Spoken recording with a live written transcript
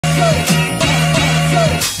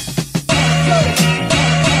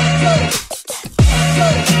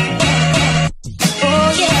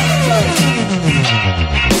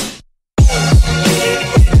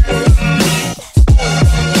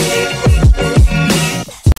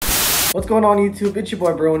going on YouTube? It's your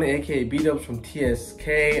boy Broen, aka B-Dubs from TSK.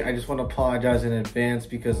 I just want to apologize in advance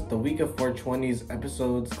because the week of 420's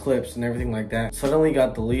episodes, clips, and everything like that suddenly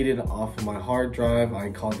got deleted off of my hard drive.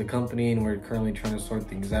 I called the company and we're currently trying to sort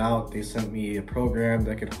things out. They sent me a program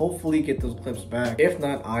that could hopefully get those clips back. If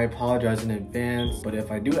not, I apologize in advance. But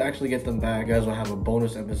if I do actually get them back, you guys will have a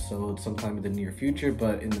bonus episode sometime in the near future.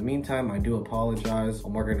 But in the meantime, I do apologize.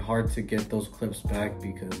 I'm working hard to get those clips back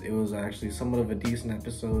because it was actually somewhat of a decent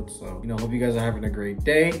episode. So, hope you guys are having a great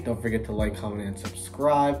day. Don't forget to like, comment, and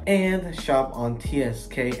subscribe. And shop on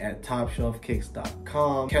TSK at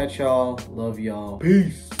TopshelfKicks.com. Catch y'all. Love y'all.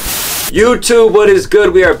 Peace. YouTube, what is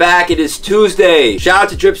good? We are back. It is Tuesday. Shout out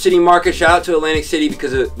to Drip City Market. Shout out to Atlantic City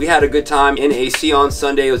because we had a good time in AC on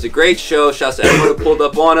Sunday. It was a great show. Shout out to everyone who pulled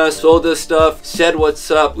up on us, sold us stuff, said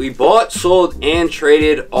what's up. We bought, sold, and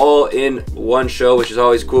traded all in one show, which is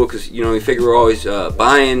always cool because, we figure we're always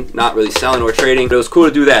buying, not really selling or trading. But it was cool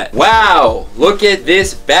to do that. Wow, look at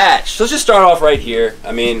this batch. So let's just start off right here.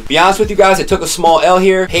 Be honest with you guys, I took a small L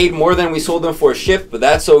here. Paid more than we sold them for a ship, but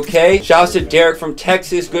that's okay. Shout out to Derek from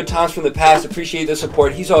Texas. Good times from the past. Appreciate the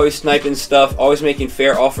support. He's always sniping stuff, always making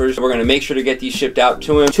fair offers. We're gonna make sure to get these shipped out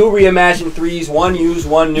to him. 2 reimagined threes, 1 used,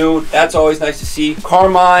 1 new. That's always nice to see.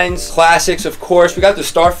 Carmines, classics, of course. We got the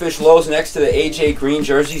Starfish lows next to the AJ green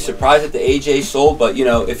jersey. Surprised that the AJ sold, but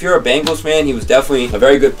if you're a Bengals fan, he was definitely a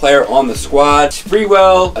very good player on the squad.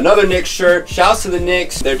 Spreewell, another Knicks shirt. Shouts to the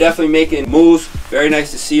Knicks. They're definitely making moves. Very nice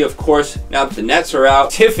to see, of course. Now that the Nets are out.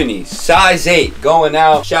 Tiffany's size 8 going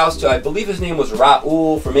out. Shouts to, I believe his name was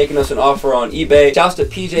Raul, for making us an offer on eBay. Shouts to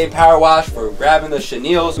PJ Power Wash for grabbing the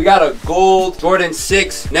chenilles. We got a gold Jordan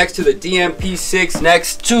 6 next to the DMP 6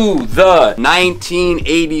 next to the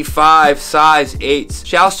 1985 size 8s.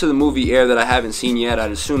 Shouts to the movie Air that I haven't seen yet.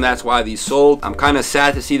 I'd assume that's why these sold. I'm kind of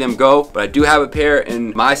sad to see them go, but I do have a pair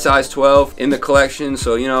in my size 12 in the collection.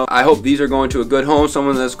 So, I hope these are going to a good home.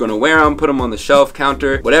 Someone that's going to wear them, put them on the shelf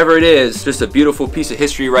counter, whatever it is. Just a beautiful piece of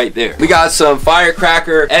history right there. We got some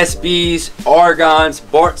Firecracker, SBs, Argons,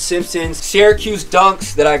 Bart Simpsons, Syracuse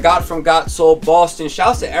dunks that I got from Got Sold Boston.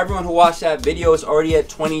 Shouts to everyone who watched that video. It's already at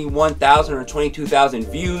 21,000 or 22,000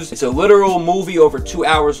 views. It's a literal movie over 2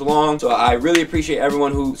 hours long. So I really appreciate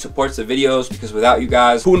everyone who supports the videos because without you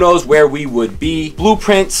guys, who knows where we would be.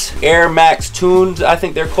 Blueprints, Air Max Tunes, I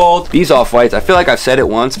think they're called. These off-whites, I feel like I've said it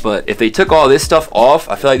once, but if they took all this stuff off,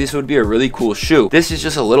 I feel like this would be a really cool shoe. This is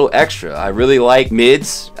just a little extra. I really like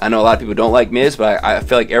mids. I know a lot of people don't like mids, but I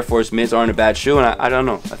feel like Air Force mids aren't a bad shoe, and I don't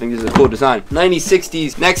know. I think this is a cool design.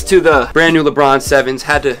 9060s next to the brand new LeBron 7s.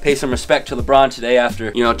 Had to pay some respect to LeBron today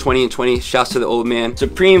after 20 and 20. Shouts to the old man.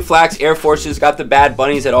 Supreme Flax Air Forces, got the bad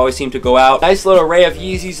bunnies that always seem to go out. Nice little array of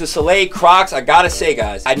Yeezys. The Soleil Crocs, I gotta say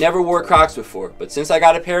guys, I never wore Crocs before, but since I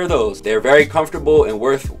got a pair of those, they're very comfortable and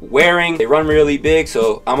worth wearing. They run really big,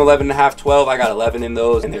 so I'm 11 and a half, 12. I got 11 in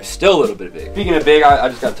those, and they're still a little bit big. Speaking of big, I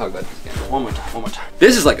just gotta talk about these again. One more time.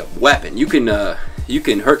 This is like a weapon. You can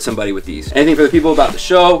hurt somebody with these. Anything for the people about the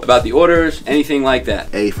show, about the orders, anything like that.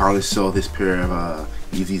 Hey, finally sold this pair of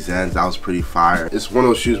Easy Zens. That was pretty fire. It's one of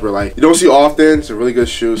those shoes where you don't see often. It's a really good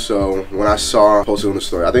shoe. So when I saw posted on the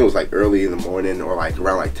story, I think it was early in the morning or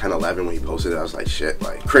around 10, 11 when he posted it, I was like, shit,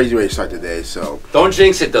 crazy way to start the day. So don't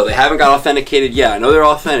jinx it though. They haven't got authenticated yet. I know they're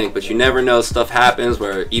authentic, but you never know. Stuff happens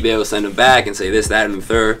where eBay will send them back and say this, that, and the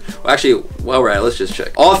third. Well, actually, while we're at it, let's just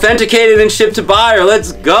check. Authenticated and shipped to buyer.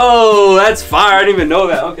 Let's go. That's fire. I didn't even know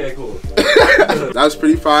that. Okay, cool. That was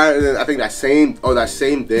pretty fire. And then I think that same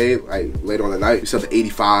day, later on the night, we sold the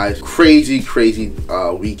 85. Crazy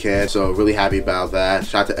weekend. So really happy about that.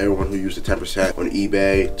 Shout out to everyone who used the 10% on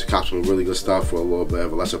eBay to cop some really good stuff for a little bit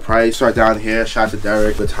of a lesser price. Start down here. Shout out to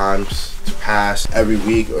Derek. Good times to pass every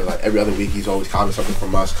week or every other week. He's always copying something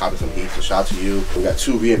from us, copying some heat. So shout out to you. We got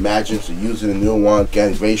 2 reimagined, so using a new one.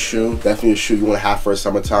 Again, great shoe. Definitely a shoe you want to have for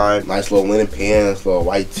summertime. Nice little linen pants, little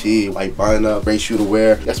white tee, white button up. Great shoe to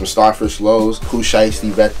wear. We got some Starfish lows, Cool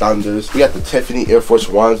Shiesty, Red Thunders. We got the Tiffany Air Force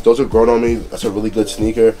Ones. Those are grown on me. That's a really good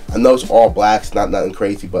sneaker. I know it's all blacks, nothing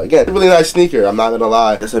crazy, but again, a really nice sneaker. I'm not gonna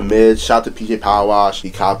lie. That's a mid. Shout out to PJ Power Wash. He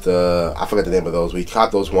copped I forgot the name of those, but he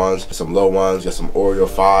copped those ones. Some low ones. You got some Oreo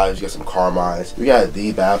 5s. You got some Carmines. We got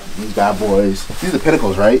these bad boys. These are the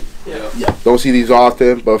Pinnacles, right? Yeah. Don't see these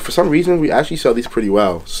often, but for some reason we actually sell these pretty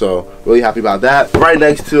well. So really happy about that. Right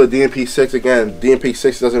next to a DMP 6 again. DMP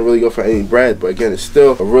 6 doesn't really go for any bread, but again, it's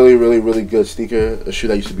still a really good sneaker. A shoe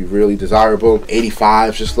that used to be really desirable.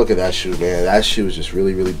 85s. Just look at that shoe, man. That shoe is just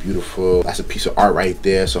really beautiful. That's a piece of art right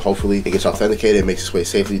there. So hopefully it gets authenticated and makes its way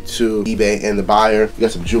safely to eBay and the buyer. We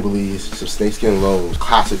got some Jubilees, some snakeskin lows,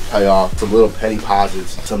 classic payoff, some little penny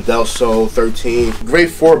posits, some Del Sol 13.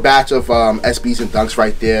 Grade 4 batch of SBs and dunks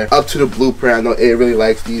right there. up to the blueprint. I know A really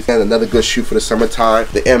likes these. And another good shoe for the summertime.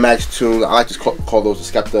 The Air Max Tunes. I like to call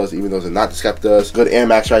those the Skeptas, even though they're not the Skeptas. Good Air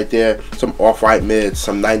Max right there. Some off-white mids,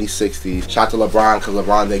 some 90-60s. Shout out to LeBron, because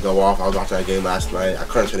LeBron didn't go off. I was watching that game last night. I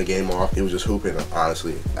couldn't turn the game off. He was just hooping,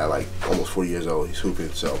 honestly. At like almost 40 years old, he's hooping.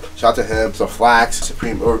 So shout out to him. Some Flax,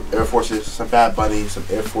 Supreme Air Forces, some Bad Bunny, some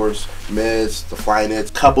Air Force mids, the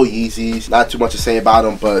Flyknits, couple Yeezys. Not too much to say about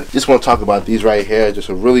them, but just want to talk about these right here. Just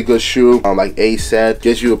a really good shoe. Like A said,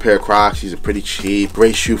 gives you a pair of Crocs. These are pretty cheap.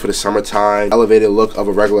 Great shoe for the summertime. Elevated look of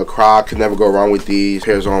a regular Croc. Could never go wrong with these.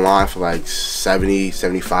 Pairs online for like $70,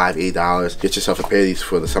 $75, $80. Get yourself a pair of these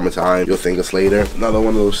for the summertime. You'll thank us later. Another one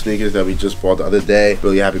of those sneakers that we just bought the other day.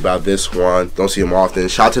 Really happy about this one. Don't see them often.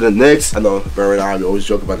 Shout out to the Knicks. I know Burr and I, we always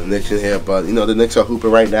joke about the Knicks in here, but you know, the Knicks are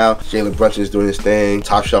hooping right now. Jalen Brunson is doing his thing.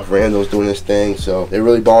 Top Shelf Randall's doing his thing. So they're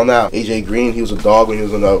really balling out. AJ Green, he was a dog when he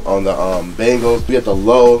was on the Bengals. We got the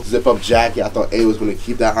low zip up jacket. I thought A was going to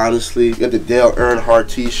keep that, honestly. You got the Dale Earnhardt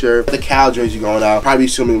t-shirt. The Cal jersey going out. Probably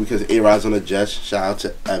assuming because A-Rod's on the Jets. Shout out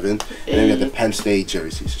to Evan. And then we got the Penn State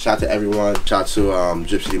jersey. So shout out to everyone. Shout out to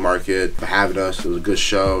Drip City Market for having us. It was a good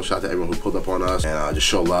show. Shout out to everyone who pulled up on us and just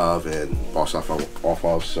show love and boss off of.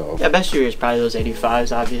 So yeah, best shoe is probably those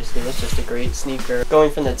 85s. Obviously, that's just a great sneaker.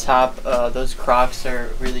 Going from the top, those Crocs are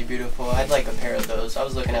really beautiful. I'd like a pair of those. I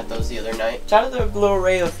was looking at those the other night. Shout out to the little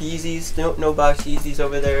array of Yeezys. No box Yeezys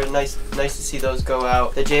over there. Nice to see those go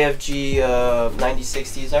out. The JFG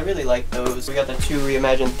 90-60s, I really like those. We got the 2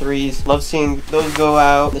 Reimagined 3s. Love seeing those go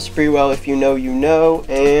out. The Spreewell, if you know, you know.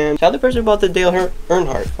 And shout out to the person who bought the Dale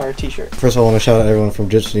Earnhardt, our t-shirt. First of all, I want to shout out everyone from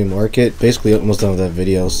Drip City Market. Basically almost done with that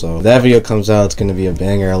video, so if that video comes out, it's going to be a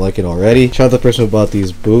banger. I like it already. Shout out to the person who bought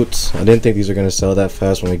these boots. I didn't think these were going to sell that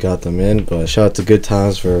fast when we got them in, but shout out to Good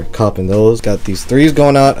Times for copping those. Got these 3s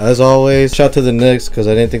going out as always. Shout out to the Knicks, because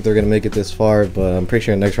I didn't think they were going to make it this far, but I'm pretty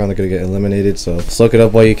sure next round they're going to get eliminated, so soak it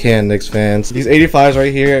up while you can, Knicks fans. These 85s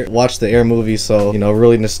right here, watch the Air movie, so you know,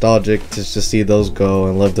 really nostalgic to just see those go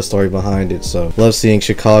and love the story behind it. So love seeing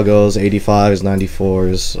Chicago's 85s,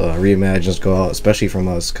 94s, reimagines go out, especially from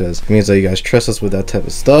us, because it means that you guys trust us with that type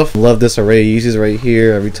of stuff. Love this array of Yeezys right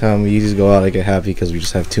here. Every time Yeezys go out, I get happy because we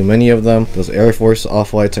just have too many of them. Those Air Force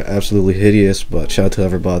off-whites are absolutely hideous, but shout out to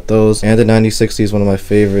whoever bought those. And the 90-60 is one of my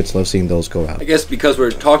favorites. Love seeing those go out. I guess because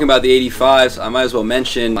we're talking about the 85s, I might as well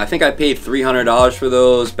mention, I think I paid $300 for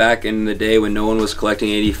those back in the day when no one was collecting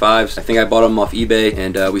 85s. I think I bought them off eBay,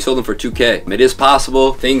 and we sold them for $2K. It is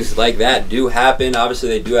possible. Things like that do happen. Obviously,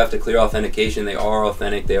 they do have to clear authentication. They are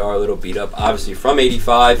authentic. They are a little beat up, obviously, from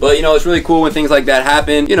 85. But, you know, it's really cool when things like that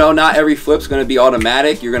happen. You know, not every flip's going to be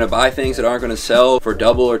automatic. You're going to buy things that aren't going to sell for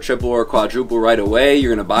double or triple or quadruple right away.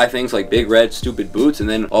 You're going to buy things like big red stupid boots, and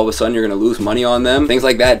then all of a sudden you're going to lose money on them. Things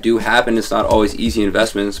like that do happen. It's not always easy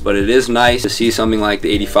investments, but it is nice to see something like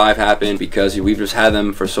the 85 happen because we've just had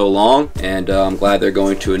them for so long, and I'm glad they're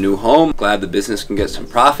going to a new home. Glad the business can get some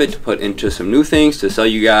profit to put into some new things to sell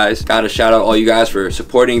you guys. Gotta shout out all you guys for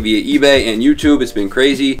supporting via eBay and YouTube. It's been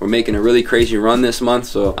crazy. We're making a really crazy run this month,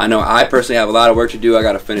 so I know I personally have a lot of work to do. I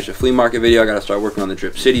gotta finish a flea market video. I gotta start working on the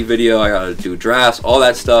Drip City video. I gotta do drafts, all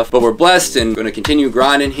that stuff. But we're blessed and gonna continue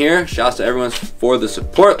grinding here. Shouts to everyone for the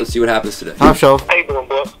support. Let's see what happens today. Top Shelf. How you doing,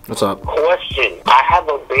 bro? What's up? Question. I have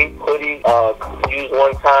a big hoodie used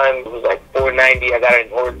one time. It was like $4.90. I got it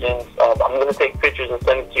in Origins. I'm gonna take pictures and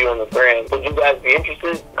send it to you on the gram. Would you guys be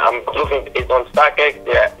interested? I'm looking. It's on StockX.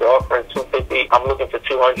 They're offering $250. I'm looking for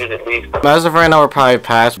 $200 at least. As of right now, we're probably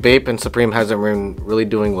past. Bape and Supreme hasn't been really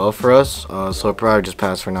doing well for us, so we'll probably just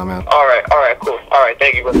pass for now, man. All right, cool. All right,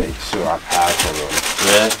 thank you, brother. Sure, I pass on them.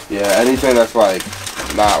 Yeah, anything that's like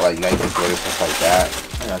not like Nike good stuff like that,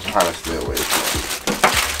 I try to stay away from.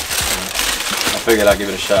 I figured I'd give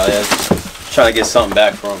it a shot. Yeah, just trying to get something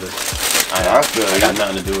back from it. I got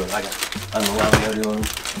nothing to do with it. I don't know what I'm doing.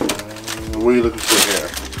 What are you looking for here?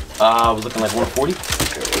 I was looking like 140.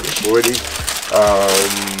 Okay, 140.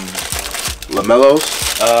 Lamellos.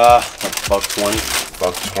 Like $120.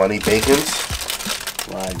 $120. Bacons.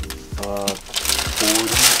 Like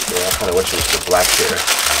 $40. Yeah, I kind of wish it was the black hair.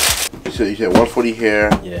 So you said 140 here.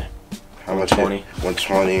 Yeah. How much? 120.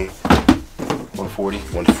 120. 140.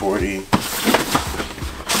 140.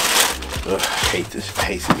 Ugh, hate this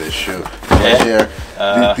pace of this shoe. Yeah.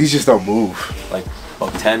 Here. These just don't move. Like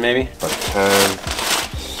 $10 maybe. Like 10.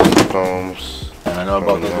 Foams. And I know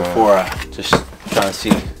about those before. I just trying to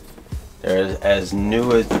see. They're as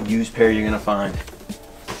new a used pair you're gonna find.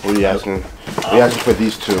 What are you asking? What are you asking for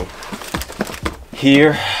these two?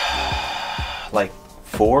 Here, like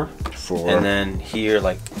 4. 4. And then here,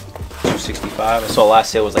 like 265. I saw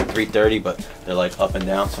last sale was like 330, but they're like up and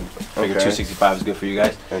down. So I figured 265 is good for you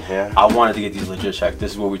guys. And here? I wanted to get these legit checked.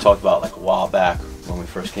 This is what we talked about like a while back. when we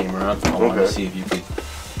first came around. I wanted to see if you could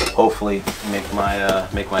hopefully make my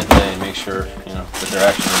day and make sure, you know, that they're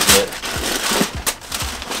actually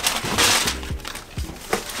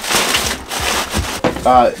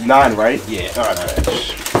legit. 9, right? Yeah. All right.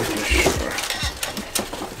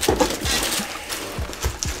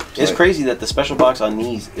 It's crazy that the special box on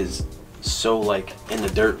these is so like in the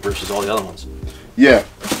dirt versus all the other ones. Yeah,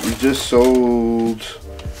 we just sold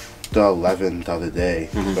the 11 the other day,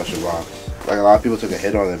 special box. Like a lot of people took a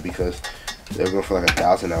hit on it because they were going for like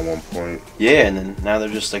 1,000 at one point. Yeah, and then now they're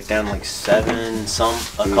just like down like 7. Some,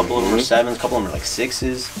 a couple of them are 7s, a couple of them are like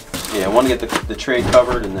 6s. Yeah, I want to get the trade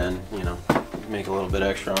covered and then, you know, make a little bit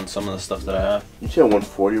extra on some of the stuff that I have. You said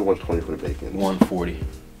 140 or 120 for the bacon? 140.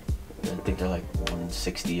 I think they're like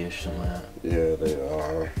 160-ish, something like that. Yeah, they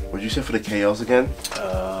are. What'd you say for the KLs again?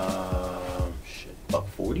 Shit,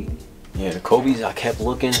 $140. Yeah, the Kobe's, I kept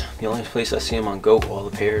looking. The only place I see them on Goat, all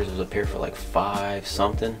the pairs, there's a pair for like 5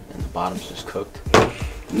 something, and the bottom's just cooked.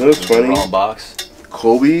 You know what's funny? Wrong box.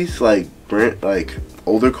 Kobe's, like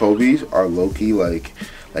older Kobe's are low-key like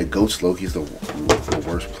Goat's low-key's the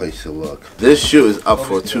worst place to look. This shoe is up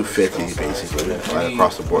for 250 basically, right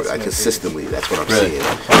across the board. Like consistently, that's what I'm seeing.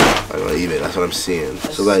 Like on eBay, that's what I'm seeing.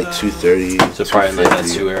 So like 230. So probably like that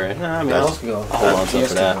 2 area. Nah, I mean, I'll hold on to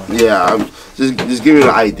for that. Yeah, I'm just giving you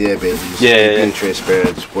an idea, baby. Just being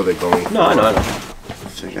transparent, just what they're going for. No, I know. I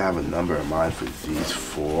think I have a number in mind for these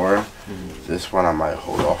 4. This one I might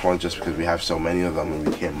hold off on just because we have so many of them and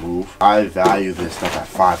we can't move. I value this stuff at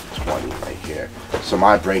 520 right here. So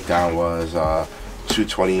my breakdown was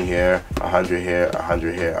 220 here, 100 here,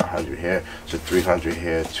 100 here, 100 here, so 300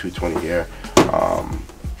 here, 220 here.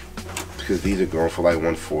 Because these are going for like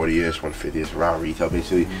 140ish, 150ish around retail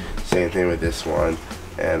basically. Same thing with this one.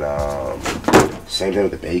 And same thing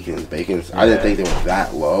with the bacons. I didn't think they were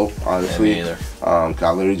that low, honestly. Yeah, me either.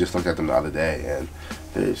 I literally just looked at them the other day, and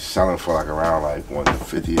they're selling for like around like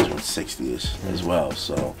 150ish, 160ish as well.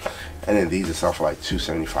 So, and then these are selling for like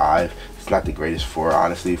 275. It's not the greatest for,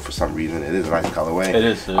 honestly. For some reason, it is a nice colorway. It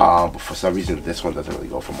is. But for some reason, this one doesn't really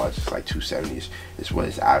go for much. It's like 270s is what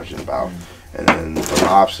it's averaging about. And then the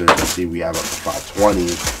Lobsters, you see, we have up to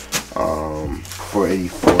 520.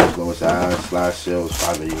 484 is lowest as. Last sale was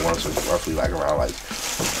 581, so it's roughly like around like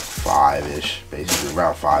 5-ish, basically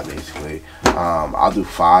around 5 basically. I'll do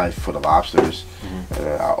 5 for the Lobsters, and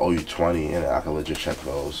then I'll owe you 20, and I can legit check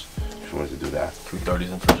those if you wanted to do that.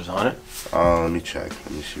 230s and for just 100. Let me check.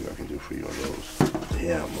 Let me see what I can do for you on those.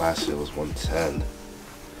 Damn, last sale was 110.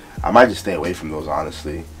 I might just stay away from those,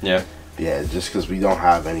 honestly. Yeah. Yeah, just because we don't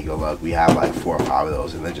have any good luck. We have like 4 or 5 of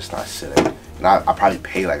those, and they're just not sitting. And I probably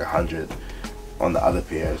pay like 100 on the other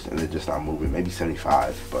pairs, and they're just not moving. Maybe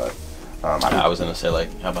 75, but I was gonna say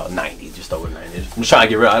like, how about 90? Just over 90. I'm just trying to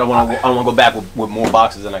get rid. I don't want to go back with more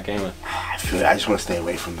boxes than I came with. I just want to stay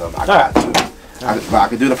away from them. I got to. I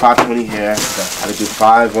could do the 520 here. I could do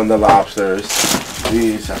 5 on the Lobsters.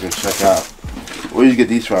 These I can check out. Where did you get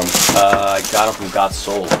these from? I got them from Got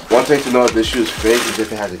Sold. One thing to know if this shoe is fake is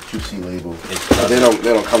if it has a QC label. They don't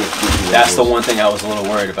come with QC labels. That's the one thing I was a little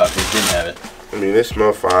worried about. They didn't have it. I mean, they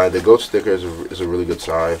smell fine. The goat sticker is a really good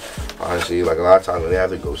sign. Honestly, like a lot of times when they have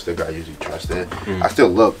the goat sticker, I usually trust it. I still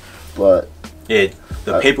look, but the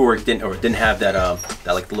paperwork didn't have that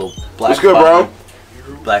that like little black. What's good, bro?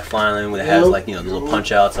 Black flying where it has like, you know, the little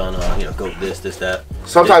punch outs on goat this that.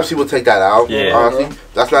 Sometimes people take that out. Yeah. Honestly,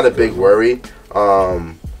 that's not a big worry.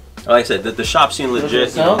 Like I said, the shop seemed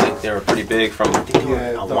legit. You know, they were pretty big. From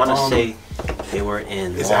I want to say they were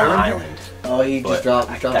in Long Island. Oh, he just dropped.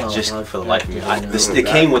 Just for the life of me, it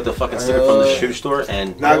came with the fucking sticker from the shoe store,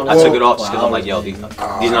 and I took it off just because I'm like, yo, these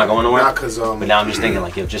not going nowhere. But now I'm just thinking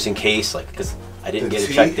like, yo, just in case, like, because I didn't get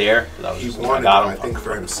it checked there. He wanted them, I think,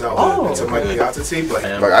 for himself. It's a Piazza tee, but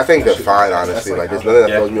I think they're fine, honestly. Like, there's nothing that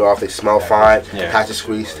throws me off. They smell fine. Patch and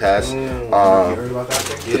squeeze test.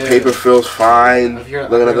 The paper feels fine.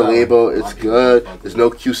 Looking at the label, it's good. There's no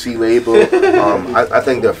QC label. I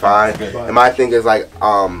think they're fine. And my thing is like,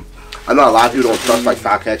 I know a lot of people don't trust like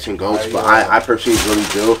StockX and Goats, but I personally really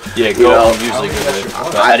do. Yeah, Goat I'm usually good with.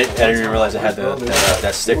 But I didn't even realize I had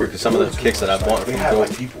that sticker because some of the kicks that I bought from Goat,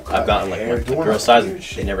 I've gotten like the girl size, and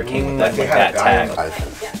they never came with that tag. Yeah,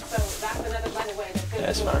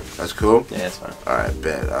 that's fine. That's cool? Yeah, that's fine. Alright,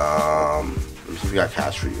 bet. Let me see if we got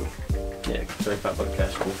cash for you. Yeah, $35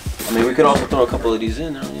 cash, cool. I mean, we could also throw a couple of these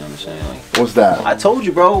in, you know what I'm saying? Like, what's that? I told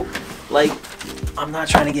you, bro. Like, I'm not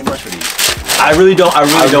trying to get much for these. I really don't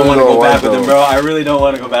want to go back with them, bro. I really don't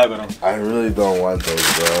want to go back with them. I really don't want those,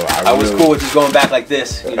 bro. I was cool with just going back like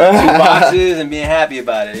this, you know, 2 boxes and being happy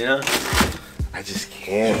about it, you know. I just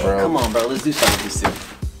can't, bro. Come on, bro. Let's do something with these 2.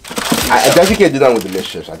 I definitely can't do that with the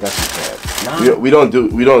mischiefs. I definitely can't. Nah. We don't do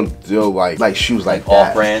like shoes like that.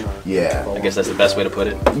 Off-brand. Yeah. I guess that's the best way to put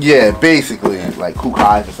it. Yeah, basically like hook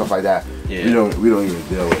highs and stuff like that. Yeah. We don't even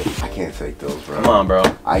deal with. I can't take those, bro. Come on, bro.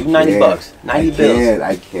 I $90 bucks. 90 bills.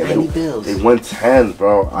 I can't. 90 bills. They 110,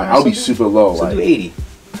 bro. I'll be super low. So like do 80.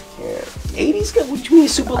 Yeah. 80's good. What you mean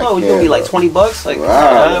super low? You gonna be bro. like 20 bucks? Like,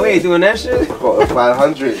 wow. we ain't doing that shit.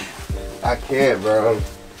 500. I can't, bro.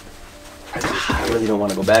 I really don't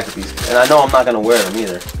want to go back with these, and I know I'm not gonna wear them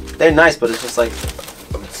either. They're nice, but it's just like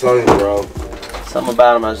I'm telling you, bro. something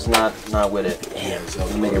about them. I'm just not with it. Damn,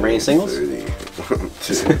 you make it rain singles. 30,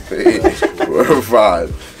 2, 3, 4,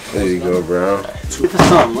 5. There you go, bro. Give us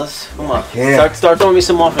something. Let's come on. Can't. Start throwing me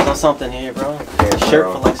some offers on something here, bro. A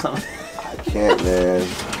shirt for like something. I can't, man.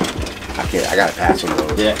 I can't. I gotta pass on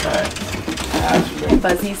those. Yeah. All right. Pass, man.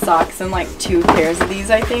 Fuzzy socks and like 2 pairs of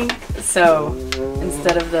these, I think. So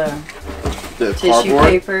instead of the tissue cardboard?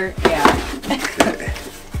 paper, yeah.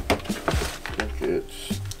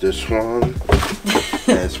 It's this one.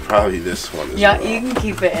 And it's probably this one. Yeah, well. you can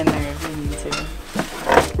keep it in there if you need to.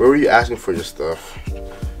 Where were you asking for your stuff?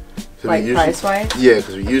 Like price-wise? Yeah,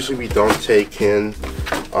 because we don't take in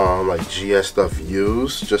like GS stuff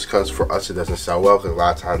used, just because for us it doesn't sell well. Because a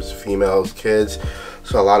lot of times females, kids,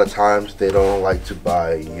 so a lot of times they don't like to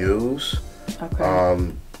buy used.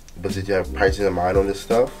 Okay. But did you have pricing in mind on this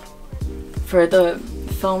stuff? For the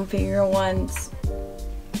foam finger ones,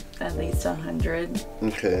 at least 100.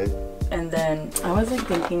 Okay. And then I was like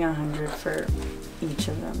thinking 100 for each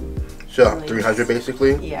of them. So 300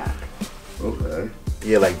 basically. Yeah. Okay.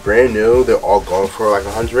 Yeah, like brand new, they're all going for like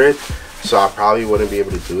 100. So I probably wouldn't be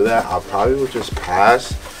able to do that. I probably would just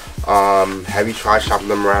pass. Have you tried shopping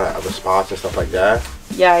them around at other spots and stuff like that?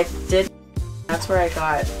 Yeah, I did. That's where I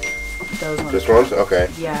got those ones. This ones? Okay.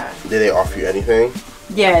 Yeah. Did they offer you anything?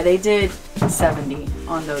 Yeah, they did 70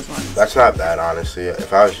 on those ones. That's not bad, honestly.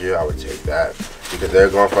 If I was you, I would take that because they're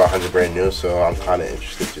going for 100 brand new. So I'm kind of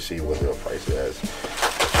interested to see what their price is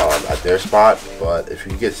at their spot. But if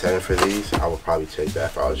you get 7 for these, I would probably take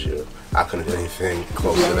that if I was you. I couldn't do anything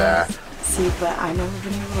close to that. See, but I've never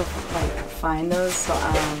been able to like find those, so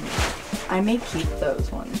I may keep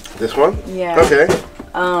those ones. This one? Yeah. Okay.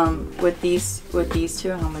 With these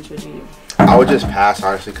two, how much would you? I would just pass,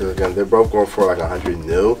 honestly, because again, they're both going for like 100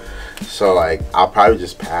 new. So like, I'll probably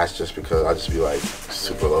just pass just because I'll just be like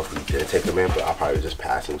super low for you to take them in. But I'll probably just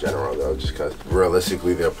pass in general though, just because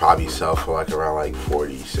realistically they'll probably sell for like around like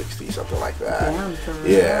 40, 60, something like that. Damn, for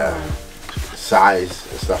real. Yeah. Size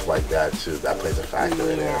and stuff like that too. That plays a factor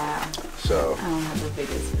in there. So. I don't have the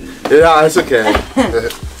biggest feet. Yeah, it's okay.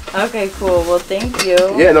 Okay, cool. Well, thank you.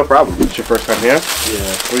 Yeah, no problem. It's your first time here?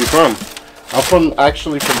 Yeah. Where you from? I'm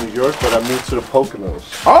actually from New York, but I moved to the Poconos.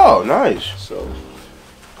 Oh, nice. So,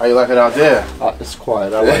 how you like it out there? it's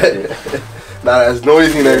quiet. I like it. Not as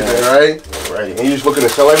noisy and everything, right? Right. And you just looking to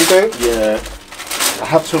sell everything? Yeah. I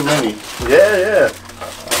have too many. Yeah.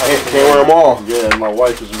 Can't wear them all. Yeah, my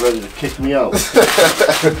wife is ready to kick me out.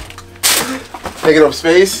 Taking up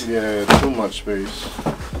space? Yeah, too much space.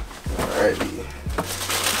 Alrighty.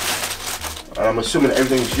 I'm assuming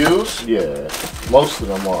everything's used? Yeah, most of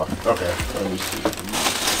them are. Okay. Let me see.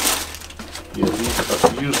 Yeah, these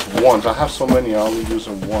are used once. I have so many, I only use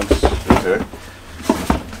them once. Okay.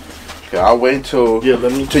 Okay, I'll wait till you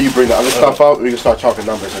bring the other stuff out. We can start talking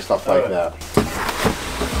numbers and stuff like that.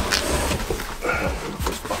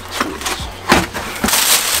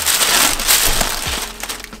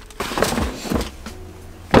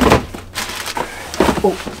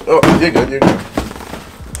 Oh, you're good, you're good.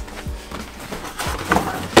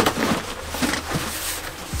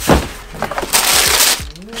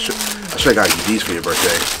 I should have got you these for your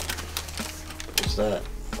birthday. What's that?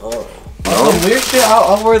 Oh. Oh. Some weird shit.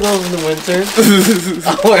 I'll wear those in the winter.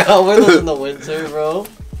 I'll wear those in the winter, bro.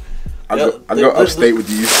 I'll go upstate with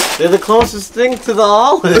these. They're the closest thing to the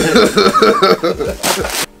olive.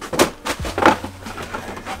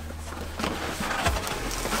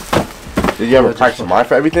 Did you have a price in mind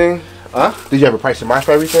for everything? Huh? Did you have a price in mind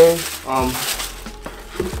for everything?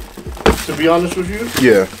 To be honest with you,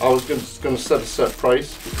 yeah, I was gonna set a set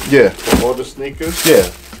price. Yeah. For all the sneakers. Yeah.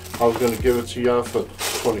 I was gonna give it to y'all for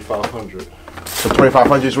 2,500. So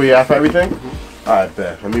 2,500 is where you at for everything? Mm-hmm. All right,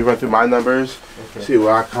 bet. Let me run through my numbers, see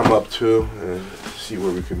where I come up to, and see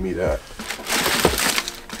where we can meet at.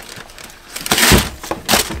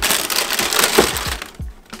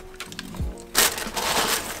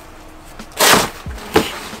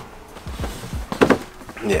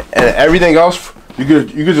 Yeah, and everything else, you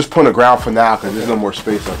could just put on the ground for now because there's no more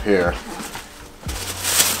space up here.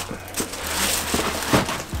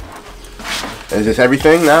 Is this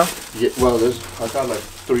everything now? Yeah. Well, I got like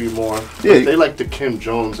 3 more. Yeah. They like the Kim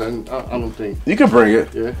Jones, and I don't think. You can bring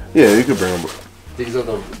it. Yeah. Yeah, you can bring them. These are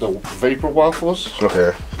the vapor waffles.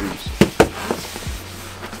 Okay.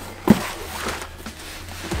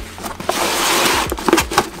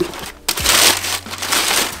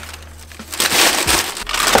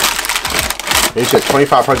 You said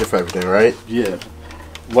 2,500 for everything, right? Yeah.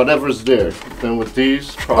 Whatever's there. Then with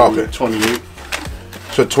these, probably 28.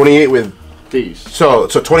 So 28 with these. So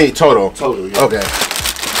 28 total. Total, yeah. Okay.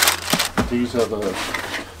 These are the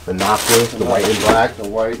Nocturnes, the white and black. The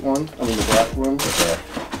white one. I mean the black ones. Okay.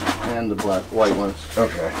 And the white ones.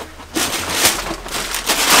 Okay.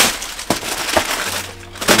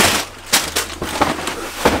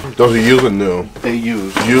 Those are used or new? They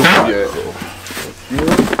used. Used? Yeah.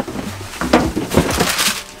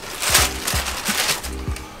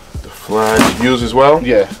 Flags used as well?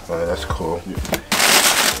 Yeah. Alright, that's cool. Yeah.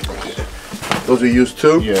 Those are used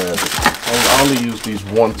too? Yeah. I only use these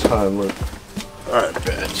one time. Look. Alright,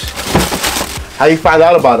 bitch. How you find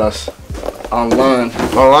out about us? Online.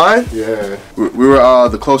 Online? Yeah. We were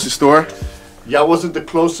the closest store? Y'all wasn't the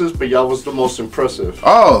closest, but y'all was the most impressive.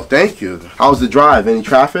 Oh, thank you. How was the drive? Any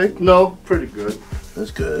traffic? No, pretty good.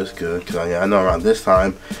 That's good, that's good. Cause I know around this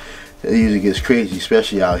time, it usually gets crazy,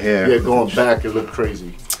 especially out here. Yeah, going back, it looked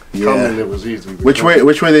crazy. Yeah. Coming, it was easy. Which way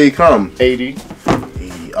did you come? 80.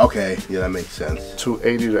 80. Okay, yeah, that makes sense.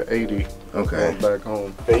 280 to 80. Okay. Going back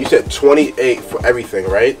home. And you said 28 for everything,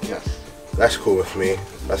 right? Yes. That's cool with me.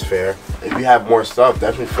 That's fair. If you have more stuff,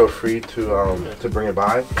 definitely feel free to bring it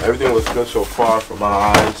by. Everything looks good so far from my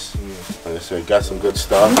eyes. Like I said, got some good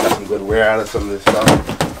stuff. Got some good wear out of some of this stuff.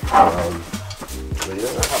 But yeah,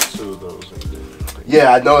 I have 2 of those.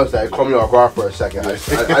 Yeah, I noticed that. It caught me off guard for a second. I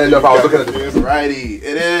didn't know if I was looking at the variety.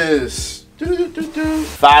 It is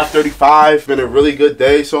 5:35. Been a really good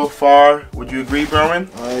day so far. Would you agree, Berwin?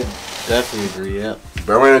 I definitely agree. Yeah.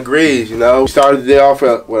 Berwin agrees, you know. We started the day off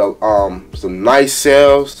with some nice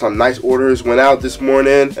sales, some nice orders went out this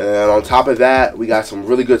morning, and on top of that, we got some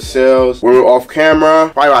really good sales. We were off camera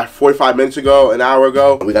probably like 45 minutes ago, an hour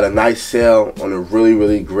ago. We got a nice sale on a really,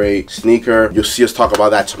 really great sneaker. You'll see us talk about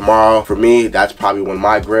that tomorrow. For me, that's probably one of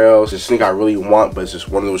my grails. It's a sneaker I really want, but it's just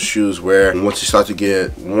one of those shoes where once you start to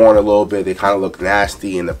get worn a little bit, they kind of look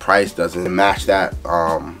nasty, and the price doesn't match that,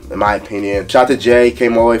 in my opinion. Shout out to Jay,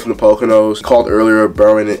 came all the way from the Poconos, called earlier.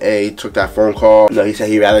 Berwin and A took that phone call. You know, he said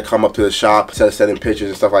he'd rather come up to the shop instead of sending pictures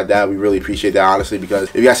and stuff like that. We really appreciate that, honestly, because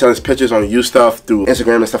if you guys send us pictures on used stuff through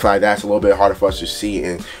Instagram and stuff like that, it's a little bit harder for us to see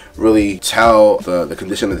and really tell the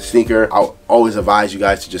condition of the sneaker. I'll always advise you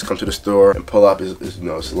guys to just come to the store and pull up. You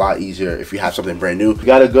know, it's a lot easier if you have something brand new. We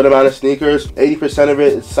got a good amount of sneakers. 80% of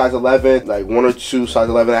it is size 11, like 1 or 2 size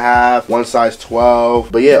 11.5, 1 size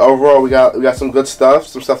 12. But yeah, overall we got some good stuff.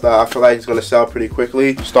 Some stuff that I feel like is gonna sell pretty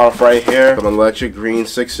quickly. Start off right here. Some electric green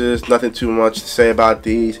 6s. Nothing too much to say about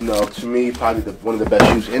these. You know, to me, probably one of the best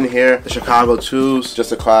shoes in here. The Chicago Tues,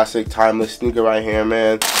 just a classic, timeless sneaker right here,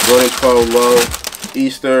 man. Jordan 12 low.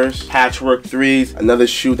 Easters, patchwork 3s, another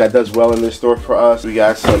shoe that does well in this store for us. We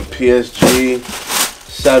got some PSG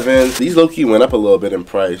 7. These low-key went up a little bit in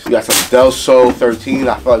price. We got some Del Sol 13.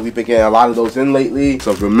 I feel like we've been getting a lot of those in lately.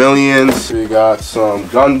 Some Vermilions. We got some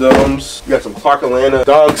Gundams. We got some Clark Atlanta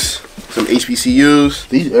Dunks. Some HBCUs.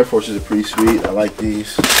 These Air Forces are pretty sweet. I like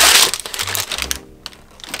these.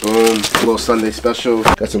 Boom, little Sunday special.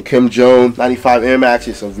 Got some Kim Jones 95 Air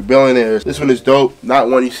Maxes, some Billionaires. This one is dope. Not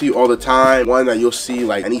one you see all the time. One that you'll see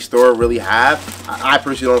like any store really have. I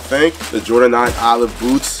personally don't think. The Jordan 9 Olive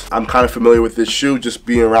Boots. I'm kind of familiar with this shoe just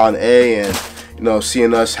being around A and you know,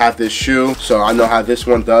 seeing us have this shoe. So I know how this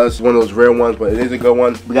one does. One of those rare ones, but it is a good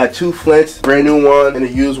one. We got 2 Flints, brand new one, and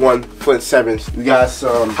a used one, Flint 7s. We got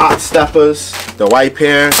some Hot Steppers, the white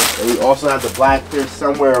pair, and we also have the black pair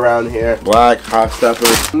somewhere around here. Black Hot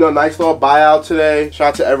Steppers. You know, nice little buyout today. Shout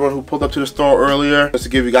out to everyone who pulled up to the store earlier. Just to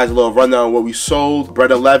give you guys a little rundown of what we sold. Bread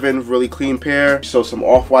 11, really clean pair. So some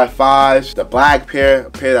off-white 5s, the black pair, a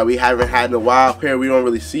pair that we haven't had in a while, a pair we don't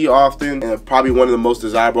really see often, and probably one of the most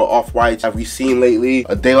desirable off-whites that we've seen lately.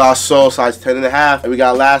 A De La Soul size 10.5 that we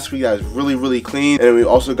got last week that is really, really clean. And then we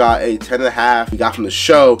also got a 10.5 we got from the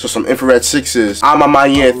show. So some infrared 6s. I'm on my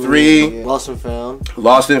year 3. Lost and found.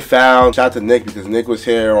 Lost and found. Shout out to Nick because Nick was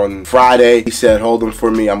here on Friday. He said hold them for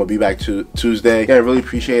me. I'm gonna be back Tuesday. Yeah, I really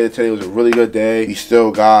appreciate it. Today was a really good day. We still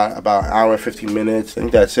got about an hour and 15 minutes. I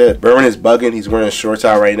think that's it. Berwin is bugging. He's wearing shorts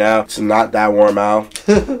out right now. It's not that warm out.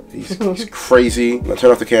 He's crazy. I'm gonna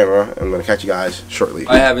turn off the camera. I'm gonna catch you guys shortly.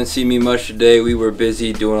 I haven't seen me much today. We were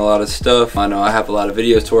busy doing a lot of stuff. I know I have a lot of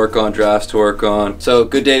videos to work on, drafts to work on. So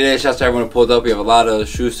good day today. Shouts to everyone who pulled up. We have a lot of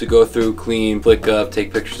shoes to go through, clean, flick up,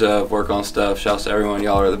 take pictures of, work on stuff. Shouts to to everyone.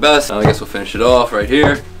 Y'all are the best. I guess we'll finish it off right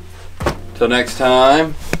here. Till next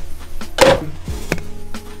time.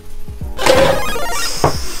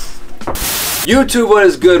 YouTube, what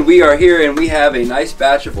is good? We are here and we have a nice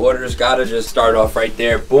batch of orders. Gotta just start off right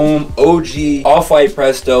there. Boom, OG off-white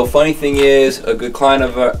Presto. Funny thing is, a good client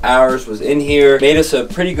of ours was in here, made us a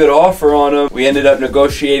pretty good offer on them. We ended up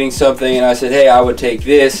negotiating something and I said, hey, I would take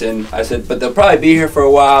this. And I said, but they'll probably be here for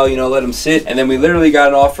a while, you know, let them sit. And then we literally got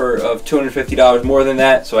an offer of $250 more than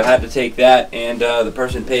that. So I had to take that and the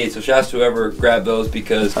person paid. So shouts to whoever grabbed those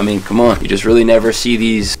because, I mean, come on. You just really never see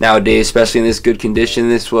these nowadays, especially in this good condition.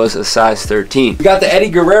 This was a size 13. We got the Eddie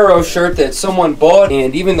Guerrero shirt that someone bought,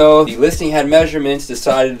 and even though the listing had measurements,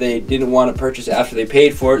 decided they didn't want to purchase after they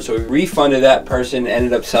paid for it, so we refunded that person and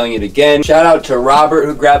ended up selling it again. Shout out to Robert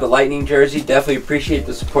who grabbed the Lightning jersey. Definitely appreciate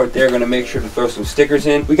the support there. Gonna make sure to throw some stickers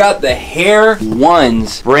in. We got the Hair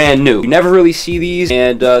Ones, brand new. You never really see these,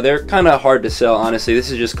 and they're kind of hard to sell, honestly.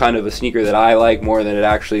 This is just kind of a sneaker that I like more than it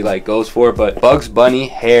actually like goes for, but Bugs Bunny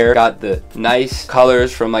hair, got the nice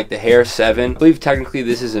colors from like the Hair 7. I believe technically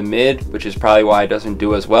this is a mid, which is probably why it doesn't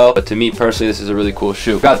do as well, but to me personally this is a really cool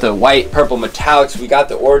shoe. We got the white purple metallics. We got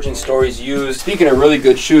the origin stories used. Speaking of really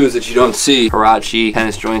good shoes that you don't see, Huarache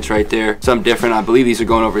tennis joints right there, some different. I believe these are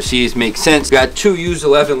going overseas, makes sense. We got 2 used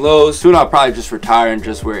 11 lows. Soon I'll probably just retire and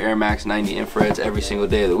just wear Air Max 90 infrareds every single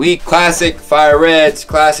day of the week. Classic fire reds,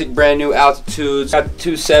 classic brand new altitudes, got the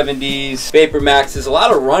 270s, Vapor Maxes, a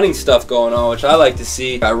lot of running stuff going on, which I like to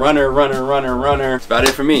see. Got runner. That's about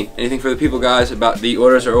it for me. Anything for the people, guys, about the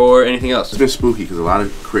orders or anything else? It's been spooky because a lot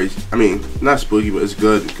of crazy, I mean, not spooky, but it's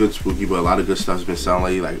good spooky, but a lot of good stuff's been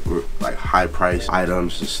selling lately, like high price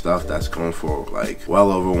items and stuff that's going for like well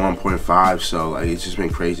over 1.5. So like it's just been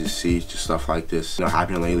crazy to see just stuff like this, you know,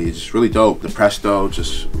 happening lately. It's just really dope. The Presto,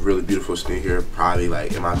 just really beautiful sneaker, probably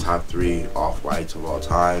like in my top 3 off-whites of all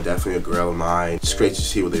time. Definitely a girl of mine. It's great to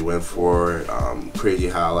see what they went for. Crazy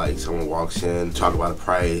how like someone walks in, talk about a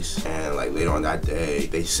price, and like later on that day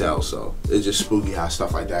they sell. So it's just spooky how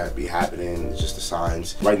stuff like that be happening. It's just the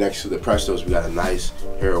signs. Right next to the Prestos, we got a nice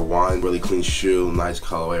Hair One, really clean shoe, nice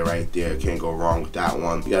colorway right there. Can't go wrong with that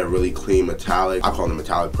one. We got a really clean metallic. I call them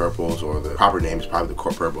metallic purples, or the proper name is probably the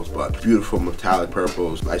core purples, but beautiful metallic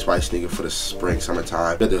purples. Nice white sneaker for the spring,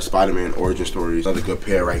 summertime. Got the Spider-Man origin stories, another good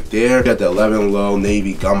pair right there. Got the 11 low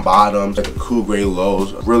navy gum bottoms, got the cool gray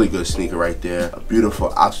lows, a really good sneaker right there. A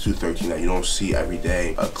beautiful altitude 13 that you don't see every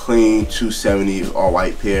day. A clean 270 all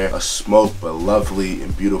white pair, a smoke but lovely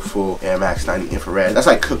and beautiful Air Max 90 infrared. That's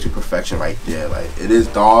like cooked to perfection right there. Like it is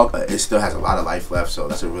dog, but it still has a lot of life left, so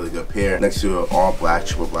that's a really good pair. Next to it, all black,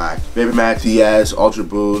 triple black. Vapor Max DS, Ultra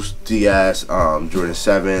Boost, DS, Jordan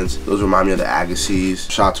 7s. Those remind me of the Agassiz.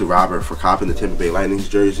 Shout out to Robert for copping the Tampa Bay Lightning's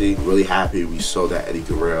jersey. Really happy we sold that Eddie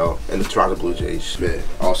Guerrero and the Toronto Blue Jays Smith.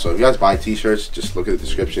 Also, if you guys buy t-shirts, just look at the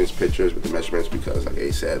descriptions, pictures with the measurements, because like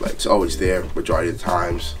A said, like it's always there majority of the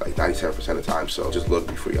times, like 97% of the time. So just look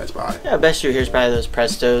before you guys buy. Yeah, best shoe here is probably those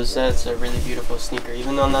Prestos. That's a really beautiful sneaker.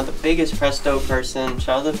 Even though I'm not the biggest Presto person,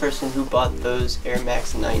 shout out to the person who bought those Air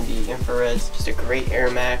Max 90 infrareds. Just a great Air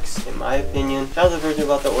Max in my opinion. Shout out to the person who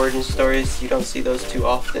bought the origin stories. You don't see those too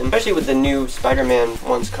often, especially with the new Spider-Man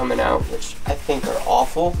ones coming out, which I think are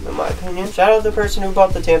awful in my opinion. Shout out to the person who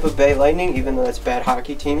bought the Tampa Bay Lightning, even though that's bad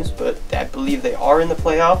hockey teams, but I believe they are in the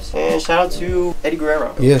playoffs. And shout out to Eddie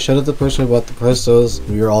Guerrero. Yeah, shout out to the person who bought the Prestos.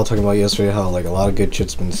 We were all talking about yesterday how like a lot of good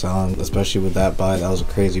shit's been selling, especially with that buy. That was a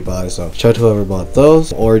crazy buy. So shout out to whoever bought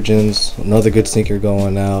those. Origins, another good sneaker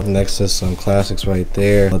going out. Next to some classics right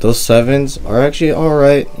there. But those 7s are actually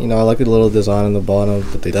alright. You know, I like the little design on the bottom,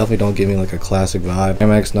 but they definitely don't give me like a classic vibe. Air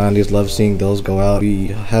Max 90s, love seeing those go out. We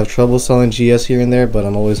have trouble selling GS here and there, but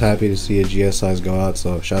I'm always happy to see a GS size go out.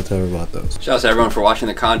 So shout out to whoever bought those. Shout out to everyone for watching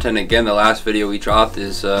the content. Again, the last video we dropped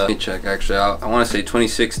is let me check actually. I want to say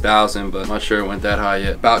 26,000, but I'm not sure it went that high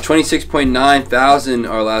yet. About 26.9 thousand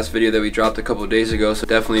our last video that we dropped a couple of days ago. So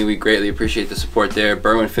definitely we greatly appreciate the support there.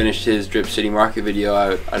 Berwin finished his Drip City Market video.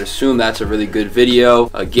 I'd assume that's a really good video.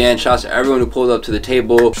 Again, shouts to everyone who pulled up to the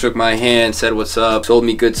table, shook my hand, said what's up, sold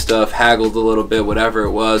me good stuff, haggled a little bit, whatever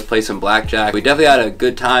it was, played some blackjack. We definitely had a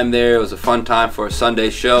good time there. It was a fun time for a Sunday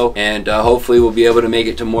show, and hopefully we'll be able to make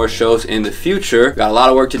it to more shows in the future. Got a lot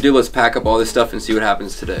of work to do. Let's pack up all this stuff and see what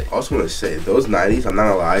happens today. I also want to say those 90s, I'm not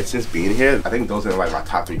gonna lie, since being here, I think those are like my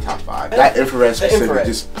top 3, top 5. That infrared specific,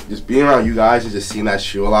 just being around you guys and just seeing that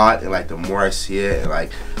shoe a lot. lot, and like the more I see it, and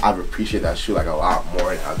like I've appreciated that shoe like a lot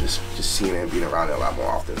more, and I've just seeing it and being around it a lot more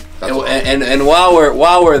often. And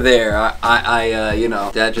while we're there, I you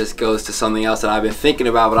know, that just goes to something else that I've been thinking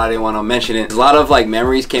about, but I didn't want to mention it. A lot of like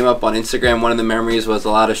memories came up on Instagram. One of the memories was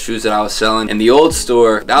a lot of shoes that I was selling in the old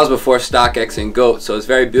store. That was before StockX and GOAT, so it's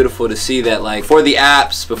very beautiful to see that like for the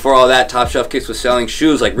apps, before all that, Top Shelf Kicks was selling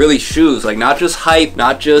shoes, like really shoes, like not just hype,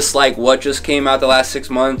 not just like what just came out the last 6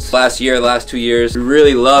 months, last year, the last 2 years. We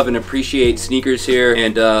really love and appreciate sneakers here,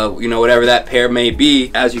 and you know, whatever that pair may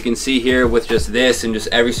be. As you can see here with just this and just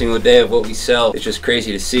every single day of what we sell, it's just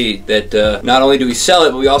crazy to see that not only do we sell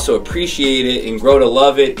it, but we also appreciate it and grow to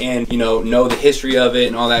love it, and you know the history of it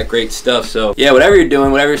and all that great stuff. So yeah, whatever you're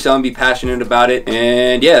doing, whatever you're selling, be passionate about it,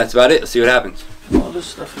 and yeah, that's about it. Let's see what happens. All this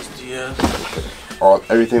stuff is DS.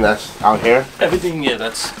 Everything that's out here? Everything, yeah,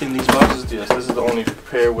 that's in these boxes is DS. This is the only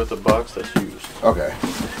pair with a box that's used. Okay.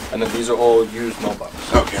 And then these are all used, no box.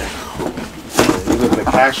 Okay. These are the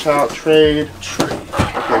cash out trade. Okay,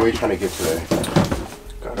 what are you trying to get today?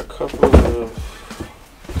 Got a couple of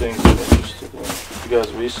things I'm interested in. You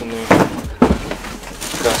guys recently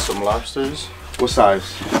got some lobsters. What size?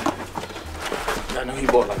 I know he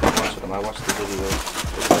bought like a bunch of them. I watched the video.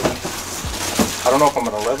 I don't know if I'm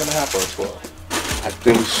an 11.5 or a 12. I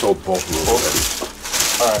think we sold both of them already.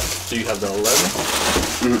 Alright, so you have the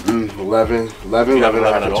 11?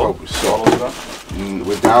 11.5 at all. So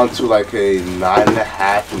we're down to like a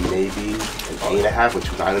 9.5 and maybe an 8.5 with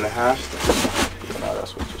 2 9.5. Yeah, no,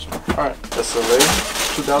 that's what just. Alright, that's the lady,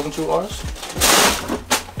 2002 Rs,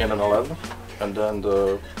 in an 11, and then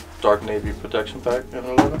the dark navy protection pack in an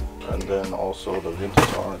 11, and then also the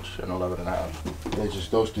vintage orange in 11.5. It's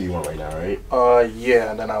just those two you want right now, right?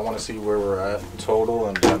 Yeah, and then I want to see where we're at total,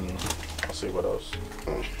 and then I'll see what else.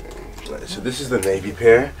 Okay. So this is the navy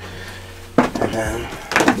pair, and then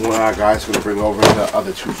one of our guys is gonna bring over the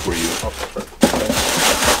other two for you. Okay, perfect.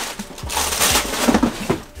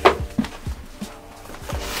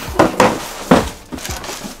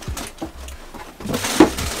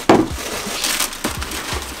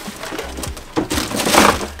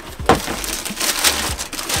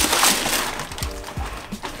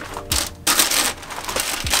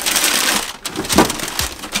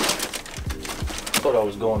 I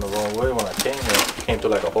was going the wrong way when I came here. I came through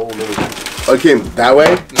like a whole little. Oh, you came that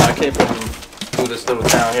way? No, I came through this little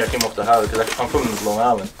town here. I came off the highway because I'm from Long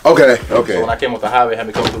Island. Okay, okay. So when I came off the highway, I had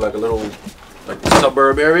me come through like a little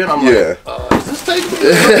suburb area. And I'm like, is this taking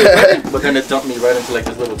me? But then it dumped me right into like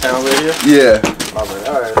this little town right here. Yeah. I was like,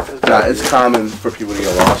 alright. It's common for people to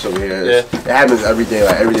get lost over here. It happens every day.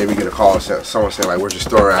 Like every day we get a call, someone saying like, "Where's your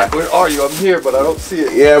store at?" Where are you? I'm here, but I don't see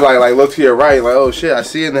it. Yeah, like look to your right. Like, oh shit, I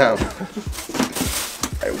see it now.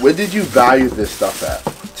 Where did you value this stuff at?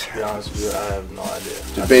 To be honest with you, I have no idea.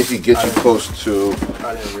 To basically get you close to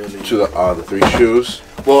the 3 shoes.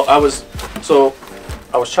 Well, I was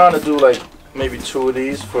trying to do like maybe 2 of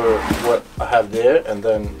these for what I have there, and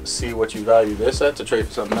then see what you value this at to trade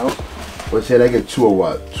for something else. Let's say they get 2 of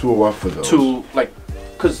what? 2 of what for those? 2, like,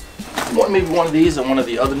 cause maybe one of these and one of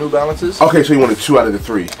the other New Balances. Okay, so you wanted 2 out of the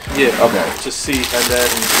 3. Yeah. Okay. To see, and then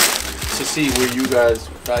to see where you guys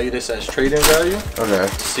value this as trading value. Okay.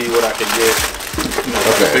 To see what I could get, you know,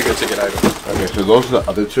 bigger ticket items. Okay, so those are the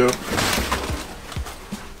other 2.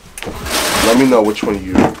 Let me know which one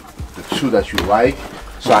the 2 that you like,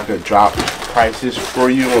 so I could drop prices for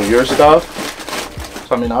you on your stuff.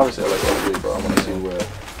 So I mean, obviously I like all 3, but I want to see where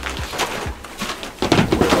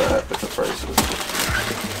we're at with the prices.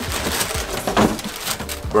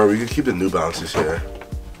 Bro, we can keep the New Balances here,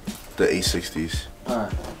 the 860s.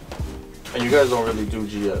 Alright. And you guys don't really do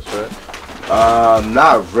GS, right?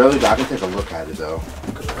 Not really, but I can take a look at it though.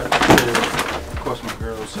 Of course, my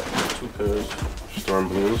girl sent me 2 pairs. Storm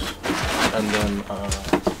Blues. And then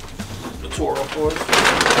the Toro 4s.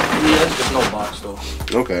 Yeah, there's no box though.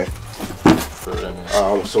 Okay.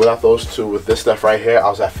 So without those 2, with this stuff right here, I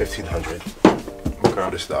was at $1,500 for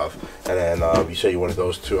the stuff. And then you say you wanted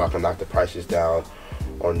those 2, I can knock the prices down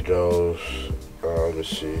on those. Let's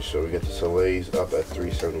see. So we get the Soleil's up at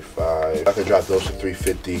 $375. I can drop those to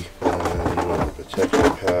 $350. And then you want the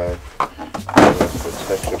protection pad.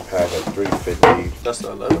 Protection pad at $350. That's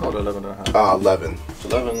the 11 or the 11.5? 11.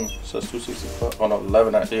 11 says $265. Oh no,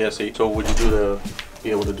 11. Yeah, see. So would you be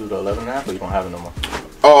able to do the 11.5, or you don't have it no more?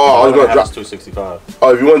 Oh, I was gonna drop $265.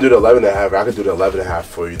 Oh, if you want to do the 11.5, I could do the 11.5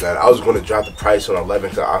 for you. Then I was going to drop the price on 11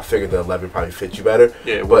 because I figured the 11 probably fit you better.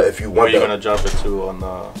 Yeah, but if you want, where are you gonna drop it to on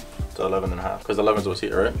the 11.5? Because the 11s was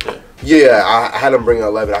here, right? Yeah, I had them bring the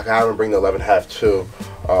 11. I can have them bring the 11.5 too,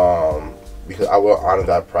 because I will honor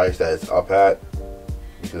that price that it's up at.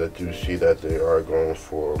 because I do see that they are going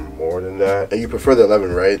for more than that. And you prefer the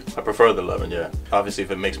 11, right? I prefer the 11, yeah. Obviously,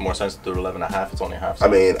 if it makes more sense to do 11 and a half, it's only half. I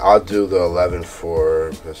mean, I'll do the 11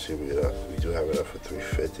 for, let's see, we do have it up for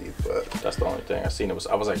 $350, but that's the only thing I seen. I was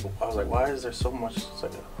like, why is there so much? It's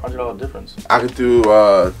like $100 difference. I could do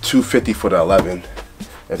 $250 for the 11,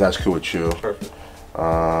 if that's cool with you. Perfect.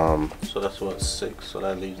 So that's what, 6, so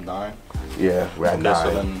that leaves 9. Yeah, we're at 9.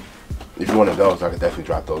 So then, if you wanted those, I could definitely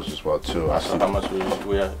drop those as well too. So how much we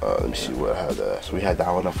had? Let me see what I had. So we had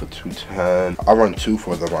that one up for $210. I'll run 2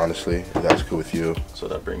 for them, honestly, if that's cool with you. So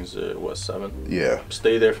that brings it, what, 7? Yeah.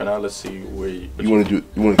 Stay there for now. Let's see where you want to do.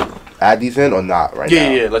 You want to add these in or not right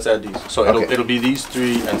now? Yeah. Let's add these. So it'll be these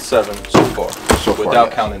 3 and 7 so far.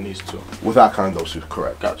 Without counting these 2. Without counting those 2,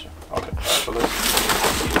 correct. Gotcha. Okay. So let's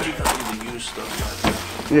see the used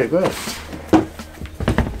stuff. Yeah, go ahead.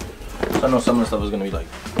 So I know some of the stuff is gonna be like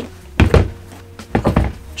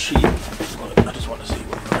cheap. I just want to see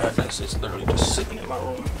where we're at. It's literally just sitting in my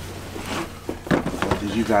room.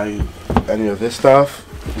 Did you value any of this stuff?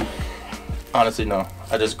 Honestly, no.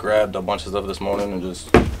 I just grabbed a bunch of stuff this morning and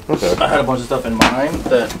just. Okay. I had a bunch of stuff in mind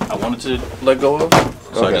that I wanted to let go of,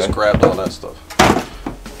 so I just grabbed all that stuff.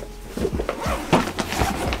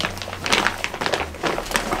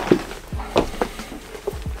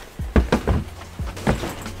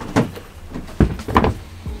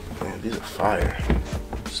 Fire.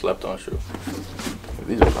 Slept on shoe.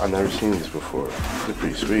 I've never seen these before. They're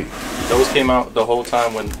pretty sweet. Those came out the whole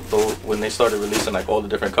time when they started releasing like all the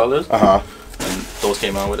different colors. And those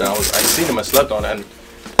came out with it. I seen them and slept on it,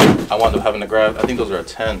 and I wound up having to grab. I think those are a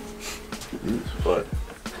 10. But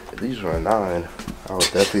these were a 9. I was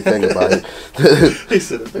definitely thinking about it. He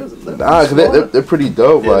said if there was a 11. Nah, cause they're pretty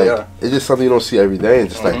dope. Yeah, like it's just something you don't see every day. And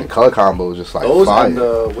just like the color combo is just like those fire.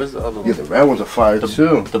 And where's the other one? Yeah, the red ones are fire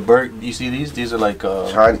too. The bird. You see these? These are like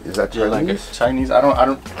Chinese. Is that Chinese? Yeah, like a Chinese. I don't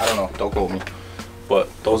know. Don't quote me. But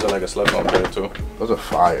those are like a slept-on pair too. Those are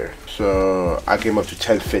fire. So I came up to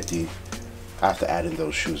 $10.50 after adding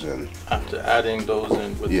those shoes in. After adding those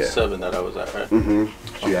in with the 7 that I was at, right?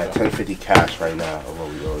 So you had $10.50 cash right now of what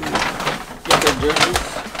we owe you. Get the jerseys.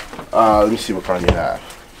 Let me see what kind you have.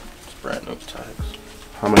 It's brand new tags.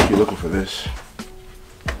 How much are you looking for this?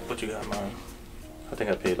 What you got mine? I think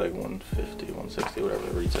I paid like $150, $160, whatever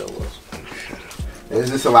the retail was. Is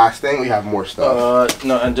this the last thing? We have more stuff.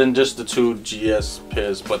 No, and then just the 2 GS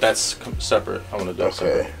pairs, but that's separate. I want to do it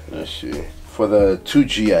separate. Okay, let's see. For the 2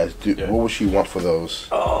 GS, what would she want for those?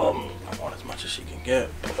 I want as much as she can get,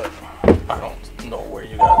 but I don't know where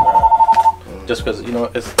you guys are at. Just because, you know,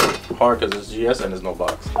 it's hard because it's GS and there's no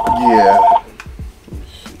box. Yeah. Let me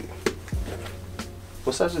see.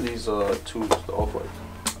 What size are these 2s, the off-white?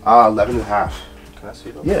 11 and a half. Can I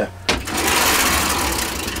see them? Yeah.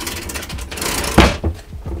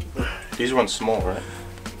 These run small, right?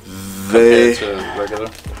 They. Compared to regular?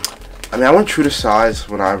 I mean, I went true to size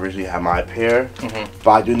when I originally had my pair,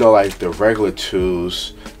 but I do know like the regular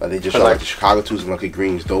 2s, they just like the Chicago 2s and Lucky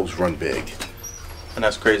Greens, those run big. And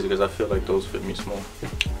that's crazy because I feel like those fit me small.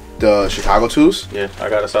 The Chicago 2s? Yeah, I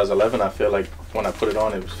got a size 11. I feel like when I put it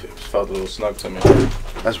on, it felt a little snug to me.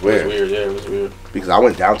 That's weird. It was weird, yeah, it was weird. Because I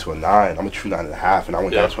went down to a 9. I'm a true 9.5, and I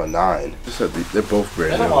went down to a 9. They're both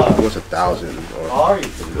brand new. One's 1,000. How are you?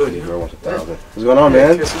 Good. The girl wants 1,000. What's going on,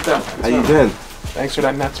 man? How you been? Thanks for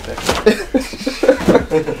that Nets pick.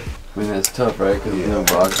 I mean, that's tough, right? Because there's no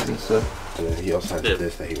boxes and stuff. And he also has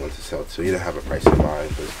this that he wants to sell too. He didn't have a price in mind,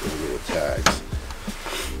 but it's with tags.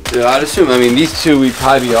 Yeah, I'd assume. I mean, these 2 we'd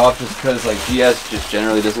probably be off just because like GS just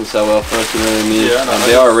generally doesn't sell well for us. You know what I mean? Yeah,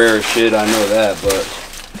 they are rare as shit. I know that, but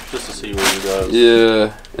just to see what you guys.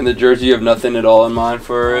 Yeah, and the jersey, you have nothing at all in mind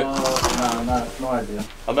for it. No idea.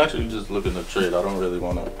 I'm actually just looking to trade. I don't really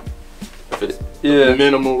want to. If it's Yeah.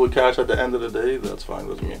 minimal with cash at the end of the day, that's fine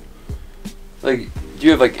with me. Like, do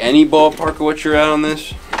you have like any ballpark of what you're at on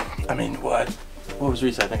this? I mean, what was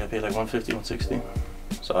retail? I think I paid like 150, 160.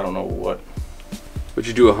 So I don't know what. Would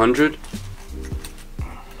you do 100? No,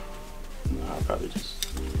 I'll probably just.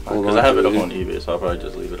 Because I have it up on eBay, so I'll probably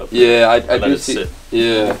just leave it up. Yeah, I do see. Sit.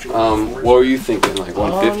 Yeah. What were you thinking? Like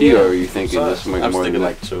 150, or were you thinking this might I'm more thinking than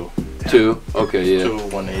like 2. 2? Okay, yeah. 2,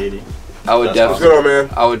 180. I would definitely. What's going on, man?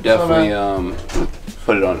 I would definitely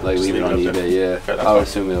put it on, like leave it on eBay. Yeah, okay, I would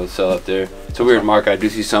assume it would sell up there. It's a weird market. I do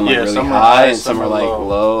see some like really some high and some are like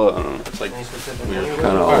low. I don't know. It's like weird.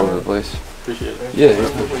 Kind of all over the place. Appreciate it. Yeah.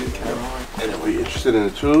 And were you interested in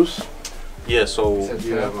the 2s? Yeah. So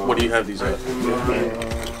what do you have these at?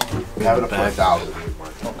 We have it up for 1,000.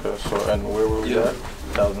 Okay. So and where were we at?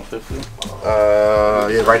 1,050.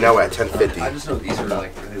 Yeah. Right now we're at 1050. I just know these are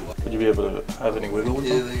like really low. Would you be able to have any wiggle with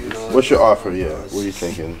them? What's your offer? Yeah. What are you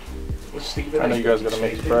thinking? I know you guys gotta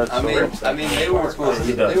make spreads. I mean, they weren't supposed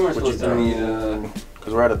to. They weren't supposed to eat.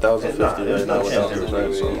 Because we're at 1,050 right now without the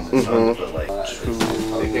bread, so.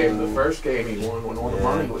 They gave the first game he won all the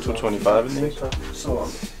money. 225 in these.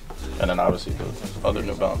 And then obviously the other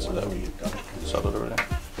New Balances that we settled already.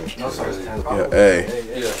 Yeah, hey,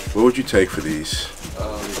 what would you take for these?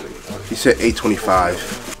 He said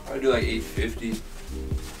 825. I'd do like 850.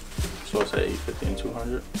 So it's at 850 and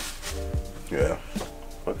 200. Yeah.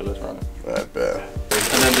 Okay, let's run it. I bet.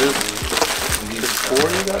 And then these 4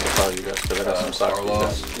 you got? Or 5 you got? Because I got some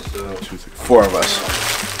socks. 4 of us.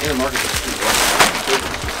 In the market,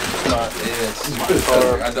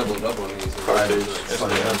 I doubled up on these.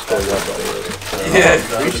 Yeah,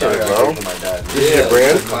 appreciate it, bro. This is your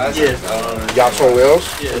brand? Yeah. Yachts on wheels?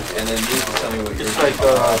 Yeah. And then you can tell me what It's like I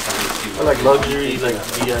like luxury, like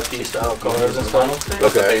VIP style colors and stuff.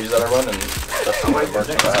 That's the page that I run, and that's the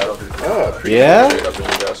merchant I have. Oh, Yeah?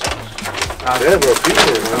 Yeah, bro,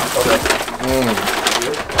 appreciate it, man.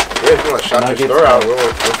 Yeah, if you want to shout your store out,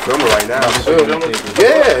 we're filming right now.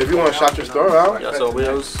 Yeah, if you want to shout your store out. Yachts on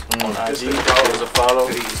wheels on IG. There's a follow.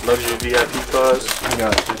 Luxury VIP cars. We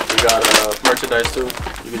got merchandise too.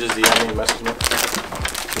 You can just DM me, message me.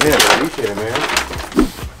 Yeah, I appreciate it, man.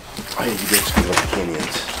 Oh, yeah, you did speak about the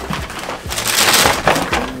canyons.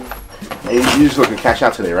 Hey, you just looking cash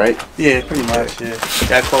out today, right? Yeah, pretty much, yeah.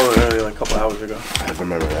 I called it earlier, like a couple hours ago. I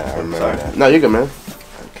remember that. I remember that. No, you're good, man.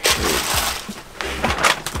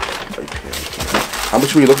 How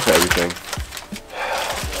much were you looking for everything?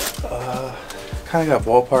 Kind of got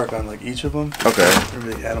ballpark on like each of them. Okay. I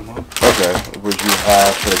really add them up. Okay. Would you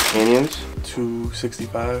have for the canyons?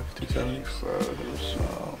 265, 270.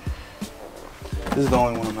 This is the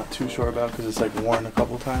only one I'm not too sure about because it's like worn a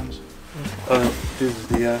couple times. This is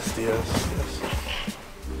DS. Okay,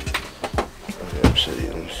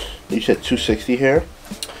 Obsidians. You said 260 here?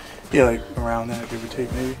 Yeah, like around that, give or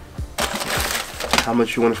take maybe. How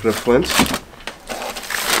much you wanted for the flints?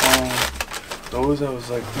 Those I was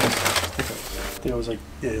like, I think I was like,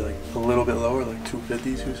 yeah, like a little bit lower, like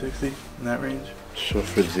 250, 260 in that range. So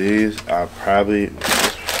for these, I'll probably, I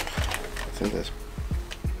think that's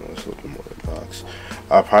a little bit more than box.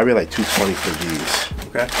 I'll probably like 220 for these.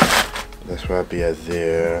 Okay. That's where I'd be at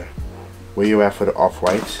there. Where you at for the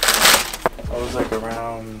off-whites? I was like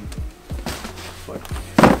around, like,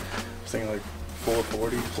 I was thinking like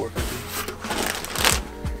 440, 450.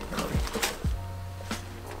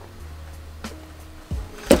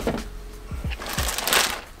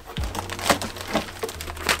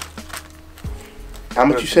 How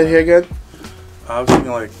much you said here again? I was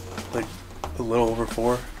thinking like a little over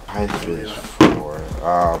 4. Highest bid is 4.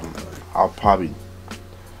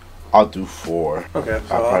 I'll do 4. Okay,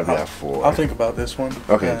 so I'll probably be at 4. I'll think about this one.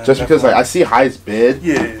 Okay, just because like I see highest bid.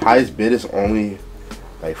 Yeah. Highest bid is only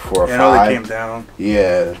like 4 or 5. I know they came down.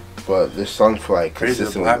 Yeah, but there's some for like Crazy,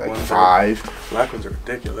 consistently like 5. Black ones are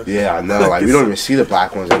ridiculous. Yeah, I know. Like we don't even see the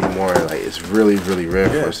black ones anymore. Like it's really, really rare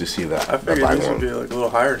for us to see that. I figured these would be like a little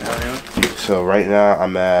higher now, you know? So right now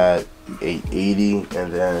I'm at 880,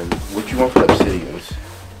 and then what you want for the Obsidians?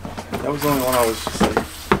 That was the only one I was just like,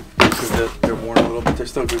 because they're worn a little bit. They're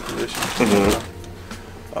still good condition.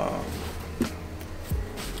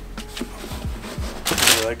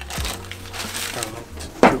 Like, I don't know,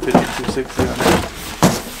 250, 260 on that.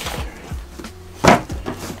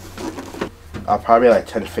 I'll probably like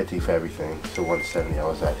 1050 for everything. So 170 I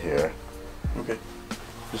was at here. Okay.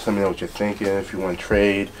 Just let me know what you're thinking. If you want to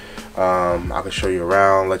trade, I can show you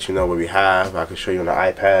around, let you know what we have. I can show you on the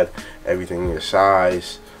iPad everything in your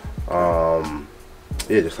size.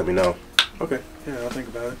 Yeah, just let me know. Okay. Yeah, I'll think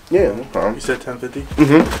about it. Yeah, no problem. You said 1050?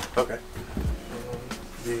 Mm-hmm. Okay.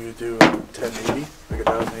 Do you do 1080? Like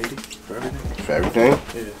 1080 for everything? For everything?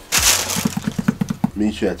 Yeah.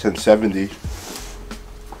 Meet you at 1070.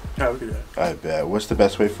 Yeah, we could do that. I bet. What's the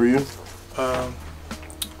best way for you? I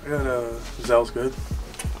got Zell's good.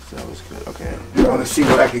 Zell's good. Okay. I want to see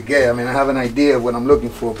what I could get. I mean, I have an idea of what I'm looking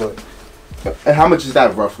for, but. And how much is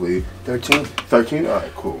that roughly? 13. 13? All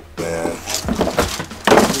right, cool. Man.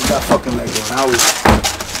 That fucking leg going.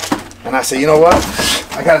 And I say, you know what?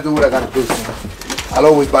 I gotta do what I gotta do. So I'll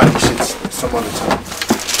always buy these shits some other time.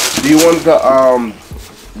 Do you want the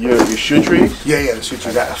your shoe trees? Yeah, the shoe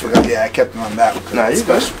trees. I forgot. Yeah, I kept them on that one. Nah, you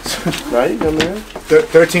good. Nah, you good, man.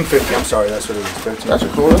 1350. I'm sorry, that's what it was. 13. That's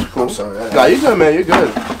cool. That's cool. I'm sorry. Nah, you good, man. You're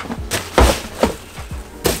good.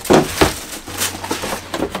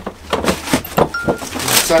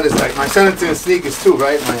 My son is into sneakers too,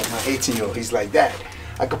 right? My 18-year-old. He's like, Dad,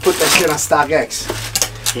 I could put that shit on StockX.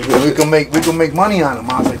 We can make money on them.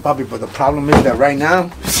 I was like, Papi, but the problem is that right now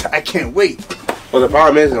I can't wait. Well, the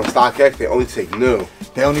problem is on StockX they only take new.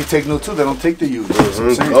 They only take new too. They don't take the used.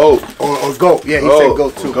 Goat. Or goat. Yeah, he said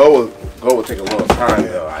goat too. Goat will take a little time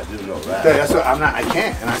though. I do know that. Yeah, that's what I'm not. I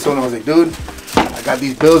can't. And I told him, I was like, dude, I got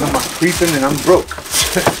these bills. I'm creeping and I'm broke.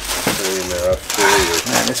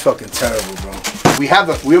 Man, it's fucking terrible, bro.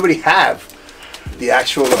 We already have the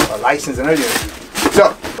actual license and everything.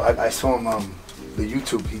 So I saw him. The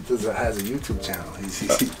YouTube, has a YouTube channel.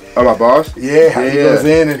 Oh, my boss? Yeah, he goes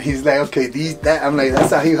in and he's like, okay, that. I'm like,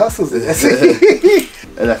 that's how he hustles it.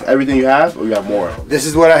 And that's everything you have, or you have more? This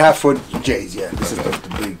is what I have for J's. Yeah, this is the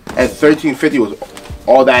big. And 1350 was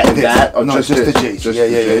all that and that, or no, just the J's. Just yeah.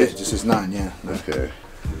 This is 9. Yeah. Okay.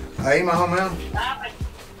 Hey, my homie.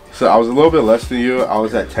 So I was a little bit less than you. I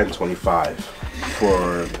was at 1025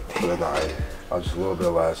 for the 9. I was just a little bit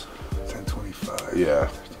less. 1025. Yeah.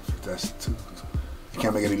 That's 2. You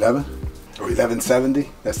can't make it 11 or 1170.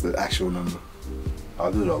 That's the actual number. I'll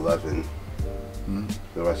do the 11.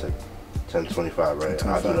 So I said 1025, right? 1025.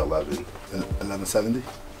 I'll do the 11. 1170.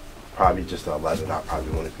 Probably just the 11. I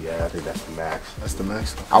probably want to be at. I think that's the max. That's the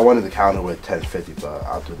max. I wanted to counter with 1050, but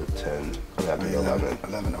I'll do the 10. I'm gonna do 11.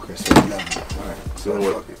 11. Okay, so 11. All right. So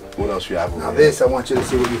what else you have? Now this, I want you to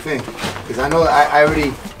see what you think, because I know I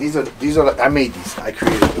already these are I made these. I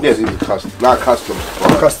created them. Yeah, these are custom, not custom.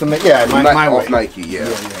 Custom, yeah, my off way. Nike, yeah.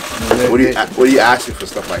 What are you asking for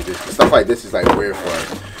stuff like this? Stuff like this is like weird for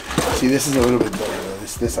us. See, this is a little bit better.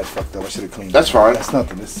 This I fucked up. I should have cleaned. That's fine. That's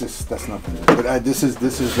nothing. That's nothing. But this is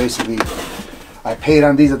basically. I paid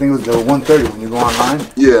on these. I think it was the 130 when you go online.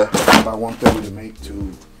 Yeah. About 130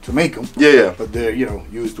 to make them. Yeah. But they're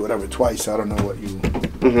used whatever twice. I don't know what you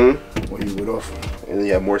what you would offer. And then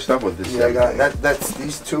you have more stuff with this. Yeah, I got that. That's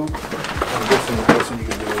these two. And this one you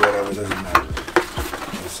can do whatever. It doesn't matter.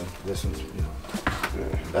 This one's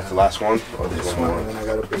Yeah. That's the last one. Or this one, and then I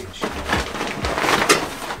got a beige.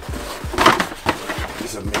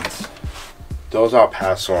 These are mints. Those I'll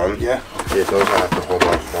pass on. Yeah. Yeah, those I have to hold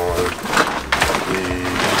off on.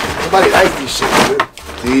 Nobody likes these shit, dude.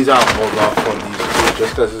 These I'll hold off on these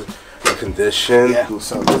just because of the condition. Yeah.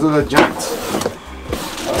 So those are the giants.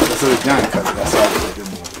 Those are the giant cuts. That's how they do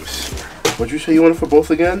more. What'd you say you wanted for both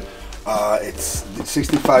again? It's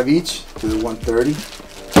 65 each to the 130.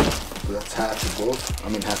 So that's half of both. I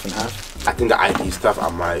mean half and half. I think the ID stuff I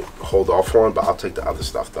might hold off on, but I'll take the other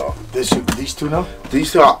stuff though. These two no?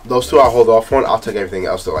 Those two I'll hold off on. I'll take everything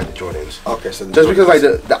else though, like the Jordans. Okay, so just because like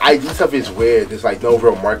the ID stuff is weird. There's like no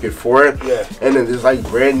real market for it. Yeah. And then there's like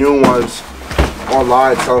brand new ones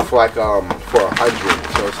online selling for like for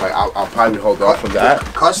 100. So it's like I'll probably hold off on that.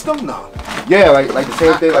 Custom? No. Yeah, like the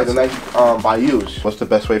same thing, like the Nike Bayous. What's the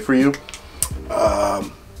best way for you?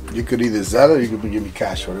 You could either Zeller or you could give me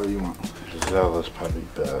cash, whatever you want. Zeller's probably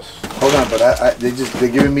best. Hold on, but they're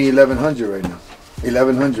giving me 1100 right now.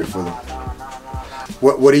 1100 for them.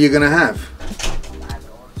 What are you gonna have?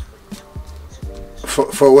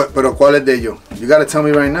 For what? Pero cuál es de ellos? You gotta tell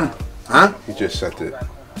me right now. Huh? He just sent it.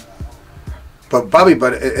 But papi,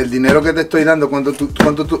 pero el dinero que te estoy dando, ¿cuánto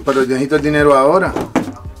tú? Pero necesito el dinero ahora.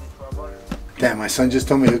 Damn, my son just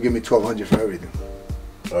told me he'll give me 1200 for everything.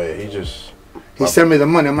 Oh yeah, he sent me the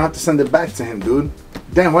money. I'm gonna have to send it back to him, dude.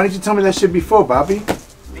 Damn, why didn't you tell me that shit before, Bobby?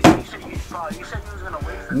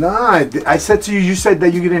 No, I said to you, you said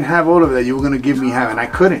that you didn't have all of that. You were gonna give me half, and I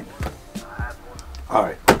couldn't. All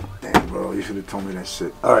right. Damn, bro, you should have told me that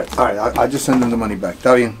shit. All right. I'll just send him the money back.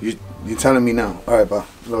 Está bien. You're telling me now. All right, bro.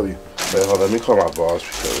 Love you. Wait, hold on. Let me call my boss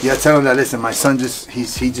because. Yeah, tell him that. Listen, my son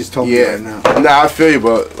he just told me right now. Nah, I feel you,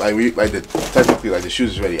 but like technically the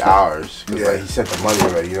shoes is already ours. Cause like he sent the money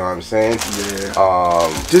already. You know what I'm saying?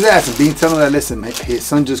 Yeah. Just ask him. Dean, tell him that. Listen, his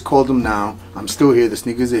son just called him now. I'm still here. The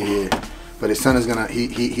sneakers are here. But his son is gonna.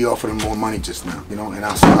 He offered him more money just now. You know, and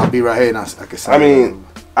I'll be right here. And I can. I mean,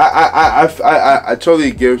 I totally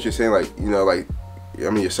get what you're saying. Like I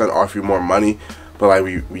mean, your son offered you more money, but like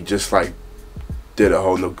we just like did a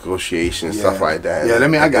whole negotiation and stuff like that.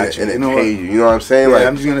 Yeah, I got you. And it paid you. You know what I'm saying? Yeah, like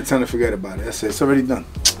I'm just gonna tell him to forget about it. That's it. It's already done.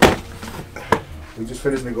 We just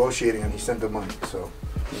finished negotiating and he sent the money. So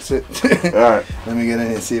that's it. All right. Let me get in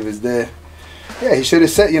here and see if it's there. Yeah, he should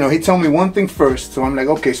have said. He told me one thing first. So I'm like,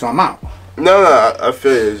 okay, so I'm out. No, I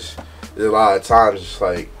feel there's a lot of times it's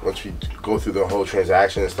like once we go through the whole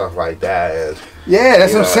transaction and stuff like that. And, yeah,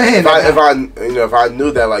 that's what I'm saying. If I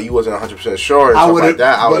knew that like you wasn't 100% sure and stuff like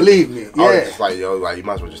that, I would believe me. Yeah. I was just like, yo, like you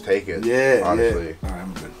might as well just take it. Yeah, honestly. Yeah. All right,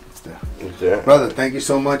 I'm good. It's there. It's there. Brother, thank you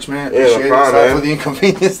so much, man. Yeah, Appreciate no problem, it. Sorry man. for the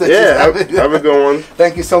inconvenience that have a good one.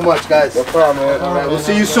 Thank you so much, guys. No problem, man. All right, we'll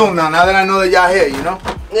see you soon now that I know that y'all here, you know?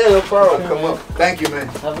 Yeah, no problem. Come up. Thank you, man.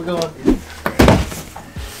 Have a good one.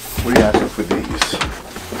 What are you asking for these?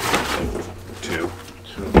 Two.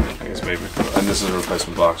 I guess box, maybe. And this is a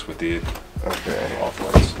replacement box with the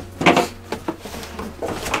off-whites.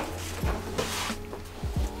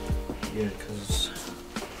 Yeah, because...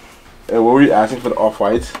 And what were you asking for the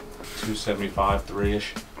off-whites? 275,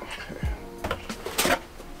 3-ish.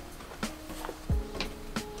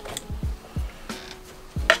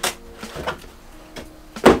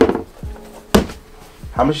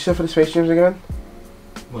 How much you said for the Space Jams again?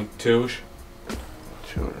 Like 2-ish.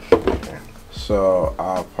 2-ish, okay. So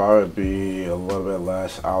I'll probably be a little bit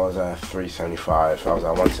less. I was at 375. So I was at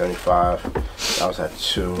 175. I was at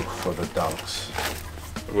 2 for the dunks.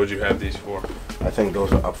 What'd you have these for? I think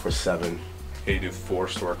those are up for 7. Okay, you do 4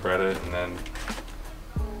 store credit and then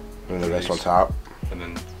the rest on top. And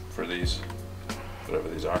then for these, whatever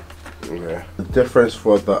these are. Okay. The difference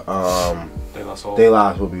for the De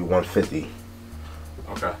Las will be 150.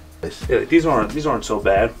 Okay. Yeah, these aren't so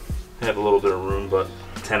bad. They have a little bit of room, but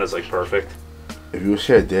 10 is like perfect. If you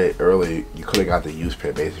shared day early, you could have got the used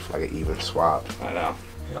pair basically for like an even swap. I know.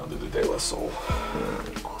 Yeah, I'll do the De La Soul.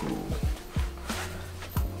 Cool.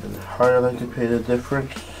 And how are you like to pay the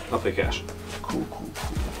difference? I'll pay cash. Cool.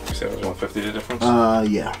 You said it was 150 the difference?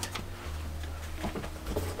 Yeah.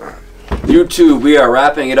 YouTube, we are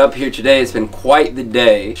wrapping it up here today. It's been quite the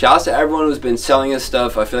day. Shouts to everyone who's been selling us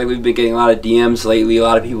stuff. I feel like we've been getting a lot of DMs lately, a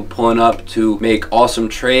lot of people pulling up to make awesome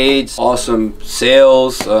trades, awesome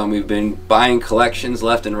sales. We've been buying collections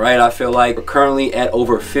left and right. I feel like we're currently at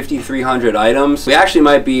over 5,300 items. We actually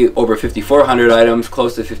might be over 5,400 items,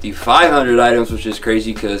 close to 5,500 items, which is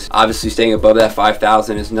crazy because obviously staying above that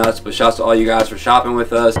 5,000 is nuts. But shouts to all you guys for shopping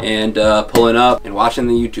with us and pulling up and watching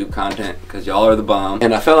the YouTube content because y'all are the bomb.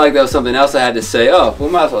 And I felt like that was something else I had to say. Oh, we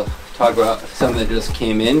might as well talk about something that just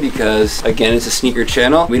came in because again, it's a sneaker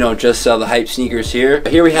channel. We don't just sell the hype sneakers here.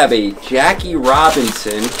 Here we have a Jackie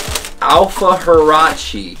Robinson Alpha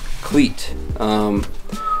Huarache cleat.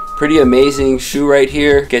 Pretty amazing shoe right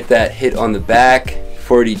here. Get that hit on the back.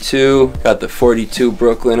 42, got the 42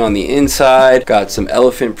 Brooklyn on the inside, got some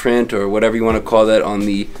elephant print or whatever you want to call that on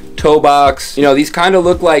the toe box. You know, these kind of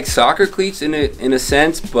look like soccer cleats in a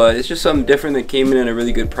sense, but it's just something different that came in at a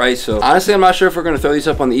really good price. So honestly, I'm not sure if we're gonna throw these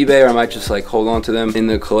up on the eBay or I might just like hold on to them in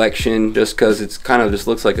the collection just because it's kind of just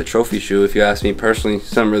looks like a trophy shoe if you ask me personally.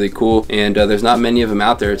 Something really cool, and there's not many of them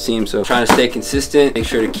out there it seems. So trying to stay consistent, make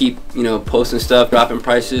sure to keep, you know, posting stuff, dropping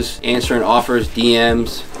prices, answering offers,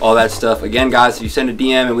 DMs, all that stuff. Again, guys, if you send a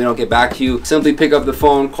DM and we don't get back to you, simply pick up the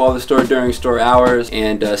phone, call the store during store hours,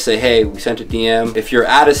 and say, hey, we sent a DM. If you're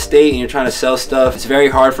out of state and you're trying to sell stuff, it's very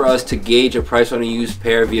hard for us to gauge a price on a used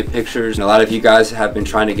pair via pictures. And a lot of you guys have been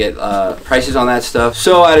trying to get prices on that stuff.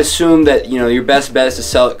 So I'd assume that, you know, your best bet is to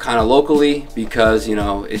sell it kind of locally because, you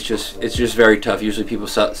know, it's just very tough. Usually people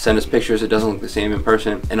send us pictures, it doesn't look the same in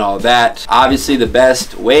person and all of that. Obviously, the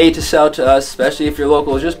best way to sell to us, especially if you're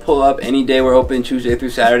local, is just pull up any day we're open, Tuesday through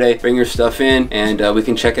Saturday. Bring your stuff in and we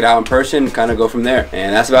can check it out in person, kind of go from there.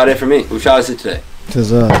 And that's about it for me. Who shot us it today?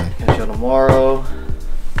 Catch you tomorrow.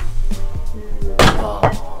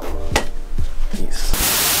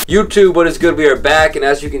 YouTube, what is good? We are back, and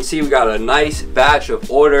as you can see, we got a nice batch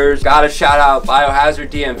of orders. Gotta shout out Biohazard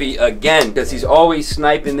DMV again because he's always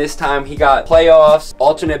sniping. This time he got playoffs,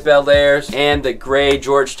 alternate Bel Airs, and the gray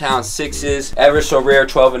Georgetown 6s. Ever so rare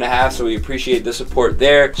 12.5, so we appreciate the support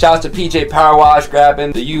there. Shouts to PJ Power Wash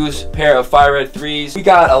grabbing the used pair of Fire Red 3s. We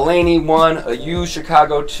got a Laney 1, a used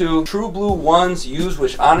Chicago 2, True Blue 1s used,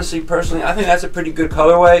 which honestly, personally, I think that's a pretty good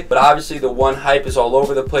colorway, but obviously the one hype is all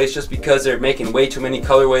over the place just because they're making way too many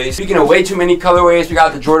colorways. Speaking of way too many colorways, we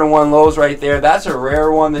got the Jordan 1 lows right there. That's a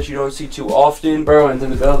rare one that you don't see too often. Berwin's in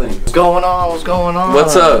the building. What's going on? What's going on?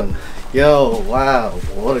 What's up? Yo, wow,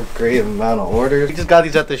 what a great amount of orders. We just got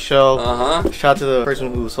these at the show. Shout out to the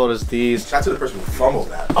person who sold us these. Shout out to the person who fumbled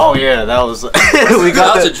that. Oh yeah, that was we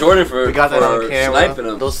got that to Jordan for that on camera. Sniping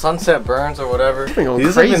them. Those sunset burns or whatever.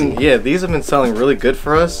 These have been selling really good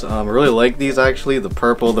for us. I really like these actually. The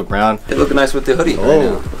purple, the brown. They look nice with the hoodie.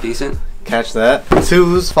 Oh, right now. Decent. Catch that.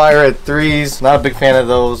 Tues, Fire Red 3s. Not a big fan of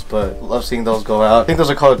those, but love seeing those go out. I think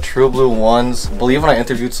those are called True Blue 1s. I believe when I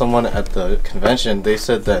interviewed someone at the convention, they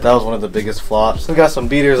said that was one of the biggest flops. We got some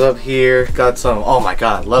beaters up here. Got some, oh my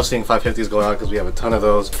god, love seeing 550s go out because we have a ton of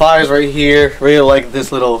those. Fires right here. Really like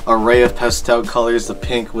this little array of pastel colors, the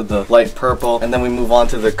pink with the light purple. And then we move on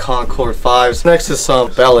to the Concord 5s. Next to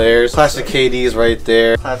some Bel Airs. Classic KDs right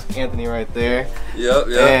there. Classic Anthony right there. Yep.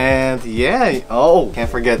 And yeah, oh, can't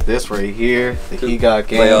forget this right right here, the He Got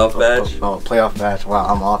Game. Playoff batch. Playoff batch. Wow,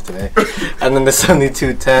 I'm off today. And then the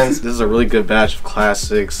 7210s. This is a really good batch of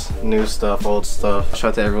classics, new stuff, old stuff. Shout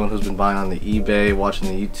out to everyone who's been buying on the eBay, watching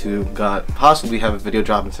the YouTube. Possibly have a video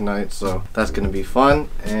dropping tonight, so that's gonna be fun.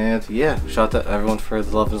 And yeah, shout out to everyone for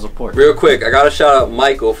the love and support. Real quick, I gotta shout out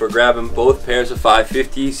Michael for grabbing both pairs of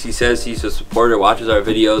 550s. He says he's a supporter, watches our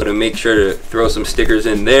videos, to make sure to throw some stickers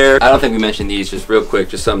in there. I don't think we mentioned these, just real quick,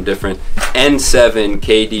 just something different. N7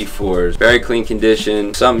 KD4s, very clean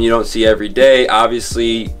condition, something you don't see every day.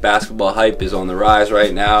 Obviously, basketball hype is on the rise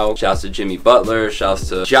right now. Shouts to Jimmy Butler, shouts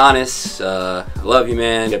to Giannis. I love you,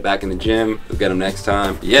 man. Get back in the gym. We'll get him next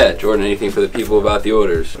time. Yeah, Jordan, anything for the people about the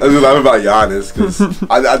orders? I just love about Giannis because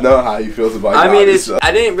I know how he feels about Giannis. I mean,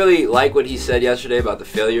 I didn't really like what he said yesterday about the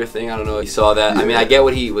failure thing. I don't know if you saw that. Yeah. I mean, I get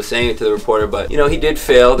what he was saying to the reporter, but you know, he did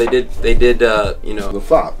fail. They did you know, the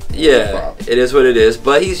flop. Yeah, it is what it is.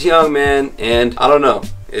 But he's young, man, and I don't know.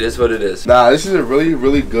 It is what it is. Nah, this is a really,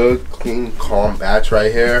 really good, clean, calm batch right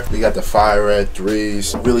here. We got the fire red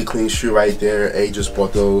 3s. Really clean shoe right there. A just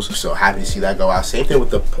bought those. So happy to see that go out. Same thing with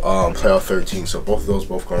the playoff 13. So both of those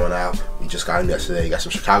going out. We just got them yesterday. You got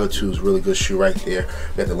some Chicago Tues, really good shoe right there.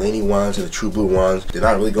 We got the Laney ones and the True Blue ones. They're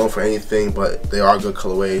not really going for anything, but they are good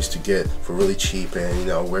colorways to get for really cheap and, you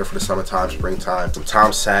know, wear for the summertime, springtime. Some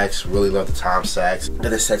Tom Sachs. Really love the Tom Sachs.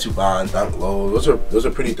 Then the Setsuban Dunk Low. Those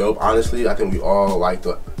are pretty dope, honestly. I think we all like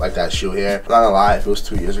that shoe here. I'm not gonna lie, if it was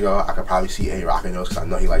 2 years ago, I could probably see A rocking those because I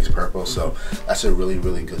know he likes purple. So that's a really,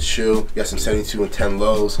 really good shoe. We got some 72 and 10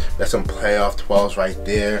 lows. We got some playoff 12s right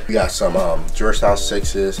there. We got some Georgetown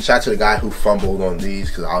 6s. Shout out to the guy who fumbled on these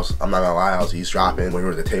because I'm not gonna lie, I was eavesdropping when we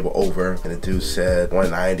were at the table over and the dude said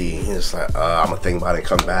 190. He's just like, I'm gonna think about it and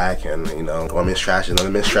come back, and you know, one man's trash is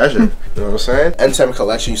another man's treasure. You know what I'm saying? N7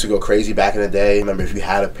 collection used to go crazy back in the day. Remember, if you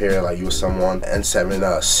had a pair, like you were someone, N7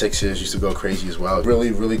 6s used to go crazy as well.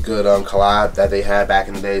 Really, really good collab that they had back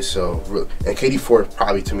in the day. So, and KD4 is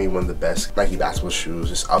probably to me one of the best Nike basketball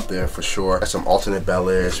shoes. It's up there for sure. Got some alternate Bel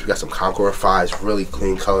Airs. We got some Concord 5s, really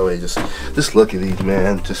clean colorway. Just look at these,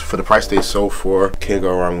 man. Just for the price they sold for, can't go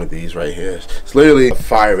wrong with these right here. It's literally a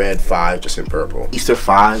fire red 5 just in purple. Easter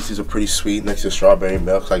 5s, these are pretty sweet next to strawberry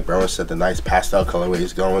milk. Like Brown said, the nice pastel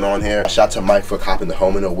colorways going on here. Shout out to Mike for copping the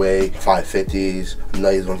home and away 550s. I know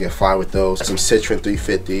he's gonna get fly with those. Some Citron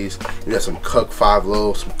 350s. We got some Cook 5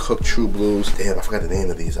 lows, some Cook True Blues. Damn, I forgot the name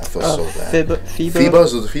of these. I feel so bad. Fibas,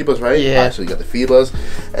 those are the Fibas, right? Yeah. So you got the Fibas,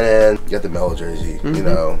 and you got the Mellow jersey. You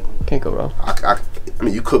know, can't go wrong. I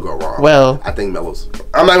mean, you could go wrong. Well, I think Mellows.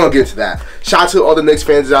 I'm not gonna get into that. Shout out to all the Knicks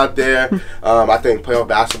fans out there. I think playoff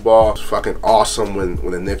basketball is fucking awesome when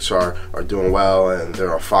the Knicks are doing well and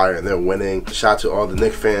they're on fire and they're winning. Shout out to all the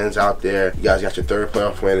Knicks fans out there. You guys got your 3rd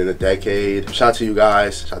playoff win in a decade. Shout out to you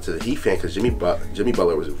guys. Shout out to the Heat fan because Jimmy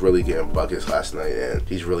Butler was really getting buckets last night and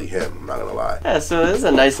he's really him. I'm not gonna lie. Yeah, so this is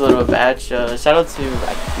a nice little batch. Shout out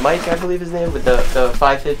to Mike, I believe his name, with the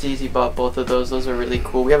 550s. He bought both of those. Those are really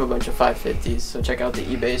cool. We have a bunch of 550s, so check out the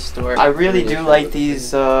eBay store. I really do like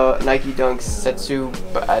these Nike Dunks Setsu,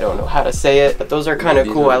 but I don't know how to say it, but those are kind of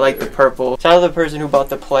cool. I like the purple. Shout out to the person who bought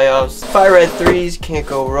the playoffs. Fire red 3s, can't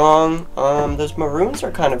go wrong. Those maroons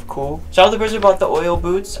are kind of cool. Shout out to the person who bought the oil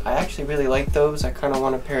boots. I actually really like those. I kind of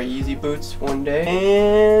want a pair of Yeezy boots one day.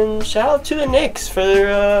 And shout out to the Knicks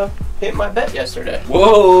for hit my bet yesterday.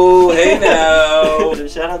 Whoa, hey now.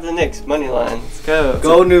 Shout out to the Knicks, money line. Let's go.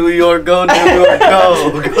 Go New York, go New York,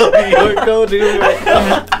 go. Go New York, go New York,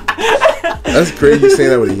 go. That's crazy saying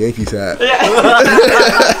that with a Yankees hat.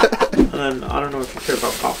 And I don't know if you care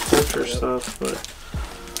about pop culture stuff, but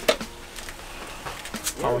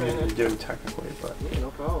I don't need to do technically, but no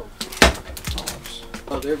problem.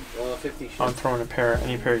 Oh, they're 50 shit. I'm throwing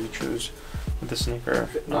any pair you choose with the sneaker.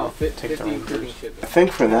 Take the Rangers. I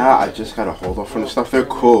think for now I just gotta hold off on the stuff. They're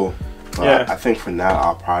cool. Yeah. I think for now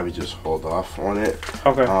I'll probably just hold off on it.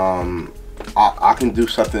 Okay. I can do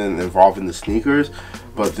something involving the sneakers,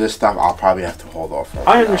 but this stuff I'll probably have to hold off on.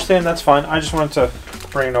 I understand, that's fine. I just wanted to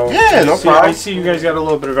bring it over. Yeah, no problem. I see you guys got a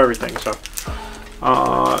little bit of everything, so.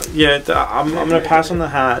 Yeah, I'm gonna pass on the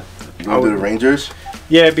hat. You gonna do the Rangers?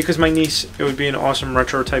 Yeah, because my niece, it would be an awesome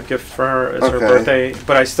retro type gift for her. It's her birthday,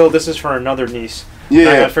 but this is for another niece.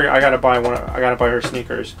 Yeah. I figure I gotta buy her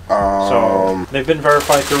sneakers. So they've been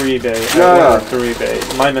verified through eBay. I ordered through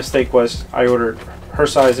eBay. My mistake was I ordered her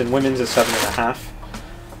size in women's is 7.5.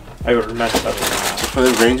 I ordered men's 7.5. For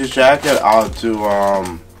the Rangers jacket, I'll do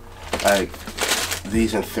like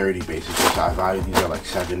these in 30 basically. So I value these at like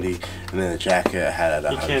 70, and then the jacket I had at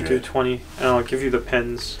 100. You can't do 20, and I'll give you the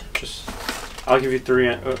pins. I'll give you 3.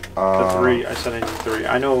 The 3. I said I need 3.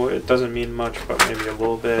 I know it doesn't mean much, but maybe a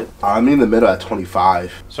little bit. I'm in the middle at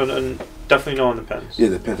 25. So then definitely no on the pins. Yeah,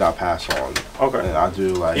 the pins I'll pass on. Okay. And I'll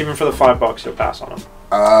do like. Even for the $5, you'll pass on them.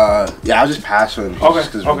 Yeah, I'll just pass on them. Okay.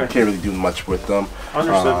 Because we can't really do much with them.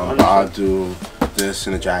 Understood. I'll do this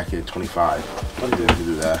in the jacket, 25. Okay. To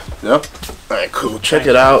do that. Yep. All right, cool. Check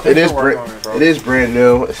it out. It is brand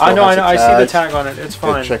new. I know. I see the tag on it. It's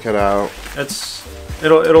fine. Check it out.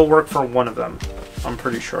 It'll work for one of them. I'm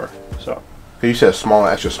pretty sure. So. You said small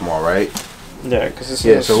and extra small, right? Yeah, because this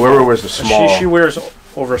is so whoever wears the small. She wears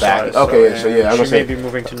oversized. Okay, so yeah, she may be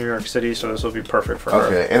moving to New York City, so this will be perfect for her.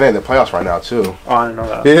 Okay, and then the playoffs right now too. Oh, I didn't know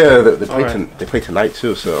that. Yeah, they play tonight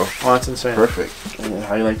too, so. Oh, that's insane. Perfect. And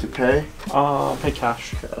how you like to pay? Pay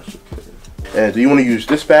cash. Okay. And do you want to use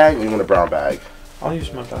this bag or you want a brown bag? I'll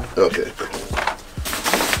use my bag. Okay.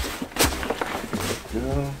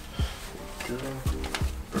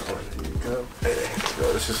 Go.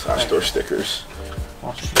 This is our store stickers.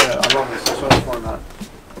 Yeah, I love this. That's what I'm for that.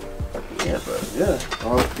 Yeah, but yeah,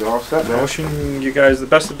 you're all set, man. Wishing you guys the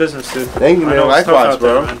best of business, dude. Thank you, man. Likewise,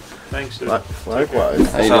 bro. There, man. Thanks, dude.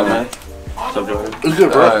 Likewise. How you doing, man? What's up, Jordan? It's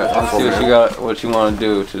good, bro. Let's see what you got. What you want to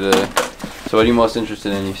do today? So, what are you most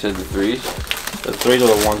interested in? You said the threes. The threes are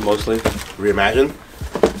the ones mostly. Reimagine?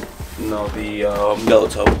 No, the yellow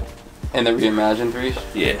toe. And the reimagined threes?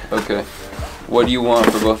 Yeah. Okay. What do you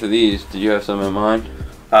want for both of these? Did you have some in mind?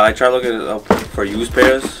 I tried looking up for used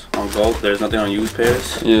pairs on Gold. There's nothing on used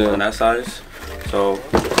pairs in that size. So,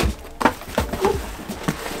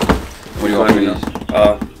 what do you want for these?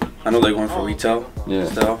 I know they're going for retail. Yeah.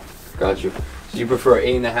 Still. Got you. So you prefer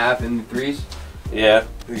 8.5 in the threes? Yeah.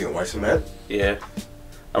 You get white cement? Yeah.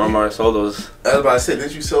 I remember I sold those. I was about to say,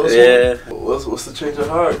 didn't you sell those? Yeah. What's the change of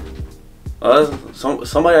heart?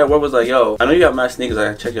 Somebody at work was like, yo, I know you got mad sneakers.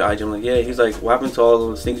 I checked your IG. I'm like, yeah. He's like, what happened to all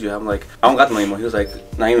those sneakers you have? I'm like, I don't got them anymore. He was like,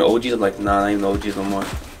 not even the OGs. I'm like, nah, not even the OGs no more.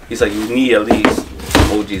 He's like, you need at least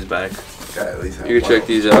some OGs back. Gotta at least have you can check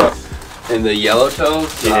these out. In the yellow toe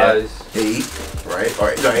size. 8, right?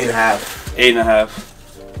 Or no, 8.5.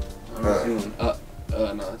 8.5.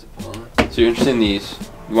 No, that's a palm. So you're interested in these?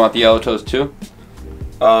 You want the yellow toes too?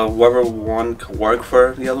 Whoever one could work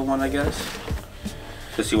for the other one, I guess.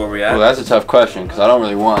 To see where we're at. Well, that's a tough question because I don't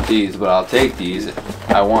really want these, but I'll take these.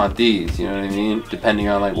 I want these. You know what I mean? Depending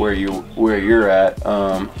on like where you're at.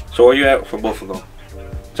 So where you at for both of them?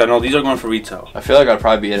 So I know these are going for retail. I feel like I'd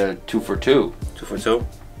probably be at a 2 for 2. 2 for 2.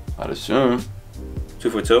 I'd assume. 2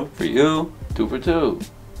 for 2. For you, 2 for 2.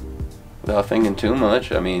 Without thinking too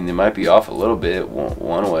much. I mean, they might be off a little bit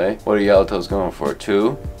one way. What are yellow toes going for?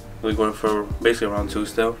 2. We're going for basically around 2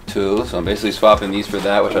 still. 2. So I'm basically swapping these for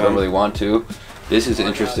that, which I don't really want to. This is an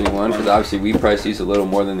interesting one because obviously we price these a little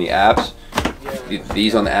more than the apps.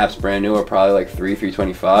 These on the apps brand new are probably like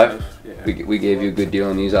 $325. Yeah. We gave you a good deal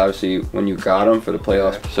on these obviously when you got them for the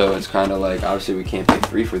playoffs. So it's kind of like obviously we can't pay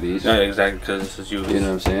 $3 for these. Yeah, exactly, because this is used. You know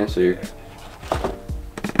what I'm saying? So you're.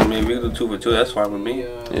 I mean, we can do 2 for 2. That's fine with me. Yeah,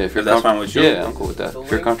 if you're that's fine with you. Yeah, I'm cool with that.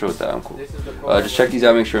 If you're comfortable with that, I'm cool. Just check these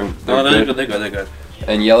out. Make sure. They're good.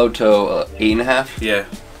 And yellow toe 8.5. Yeah.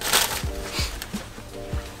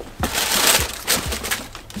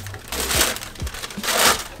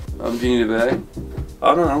 Do you need a bag?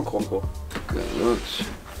 Oh no, I'm cool. Good looks.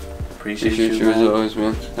 Appreciate you, as always,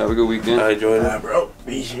 man. Have a good weekend. I enjoyed it, bro.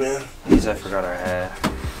 Easy, man. These I forgot I had.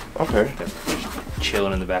 Okay. They're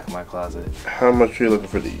chilling in the back of my closet. How much are you looking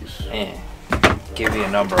for these? Man, give me a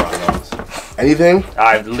number on those. Anything?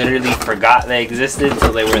 I literally forgot they existed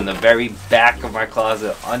until they were in the very back of my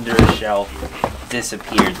closet, under a shelf,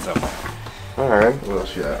 disappeared somewhere. Alright, what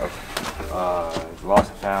else you have? Lost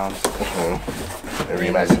and found.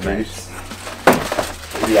 Reimagine threes.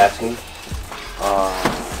 What are you asking?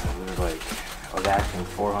 There's like, I was asking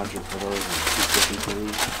 400 for those and 250 for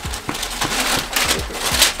these.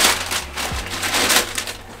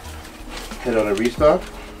 Hit on a restock?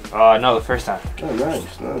 No, the first time. Oh,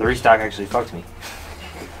 nice. The restock actually fucked me.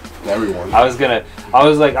 Everyone. I was gonna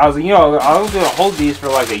hold these for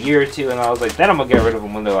like a year or two, and I was like, then I'm gonna get rid of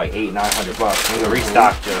them when they're like $800-900. And the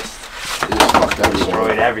restock just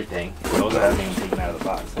destroyed everything. Those I haven't even taken out of the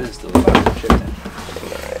box. This is still the box shipped in. Right.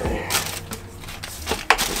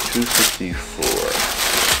 254.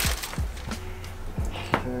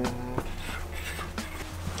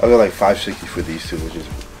 I got like 560 for these two, which is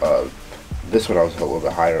this one I was a little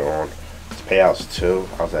bit higher on. This payout's 2.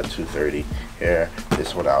 I was at 230 here.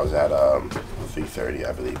 This one I was at 330,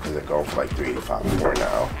 I believe, because they're going for like 385 more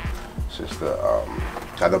now. It's just the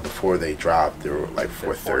I know before they dropped, they were like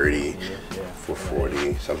 430,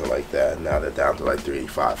 440, something like that. Now they're down to like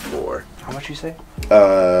 385, 4. How much you say?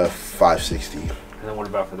 560. And then what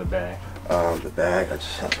about for the bag? The bag, I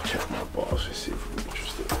just have to check my boss to see if we're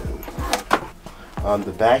interested in.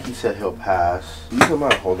 The back he said he'll pass. These are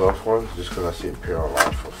my hold off ones just because I see a pair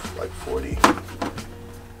online for like 40.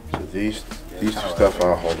 So these two stuff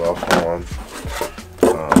I'll hold off on.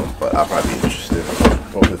 But I'll probably be interested in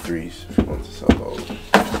both the threes if you want to sell those. Yeah,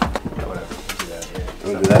 whatever. Do that, yeah.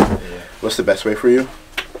 You want to do that? Yeah. What's the best way for you?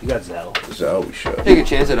 You got Zell. Zell, we should. Take a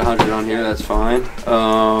chance at 100 on here, that's fine.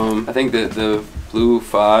 I think that the blue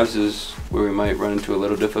 5s is where we might run into a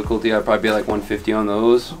little difficulty. I'd probably be like 150 on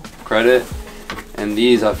those, credit. And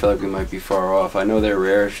these, I feel like we might be far off. I know they're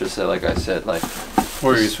rare, it's just that, like I said, like...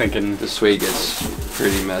 What were you thinking? The suede gets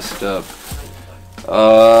pretty messed up.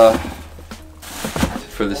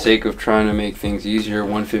 For the sake of trying to make things easier,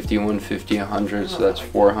 150, 150, 100, so that's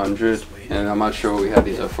 400. And I'm not sure what we had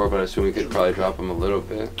these up for, but I assume we could probably drop them a little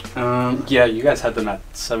bit. Yeah, you guys had them at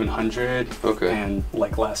 700. Okay. And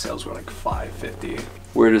like last sales were like 550.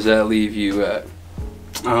 Where does that leave you at?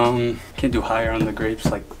 Can't do higher on the grapes,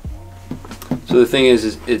 like. So the thing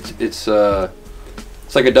is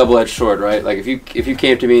it's like a double-edged sword, right? Like if you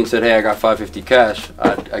came to me and said, "Hey, I got 550 cash,"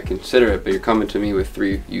 I consider it. But you're coming to me with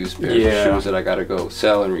 3 used pairs of shoes that I gotta go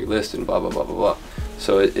sell and relist and blah blah blah blah blah.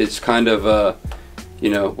 So it's kind of you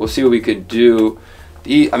know, we'll see what we could do.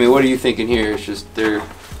 I mean, what are you thinking here? It's just they're.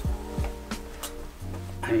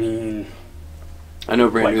 I mean. I know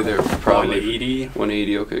brand like new they're probably 180.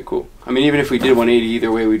 180. Okay, cool. I mean, even if we did 180,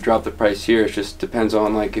 either way we drop the price here. It just depends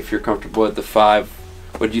on like if you're comfortable at the 5.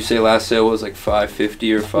 What did you say last sale was, like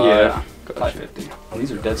 550 or 5? Yeah, gotcha. 550. Oh,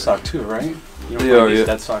 these are dead stock too, right? You don't They are, find these yeah.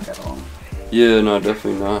 dead stock at all. Yeah, no,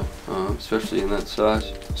 definitely not. Especially in that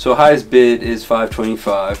size. So highest bid is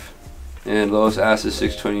 525, and lowest ask is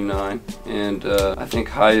 629, and I think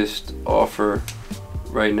highest offer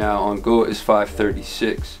right now on Go is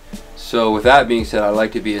 536. So with that being said, I'd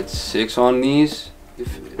like to be at 6 on these.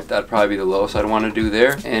 If that'd probably be the lowest I'd want to do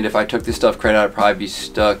there. And if I took this stuff credit, I'd probably be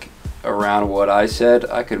stuck around what I said.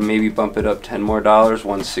 I could maybe bump it up $10 more,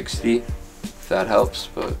 160, if that helps,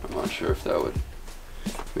 but I'm not sure if that would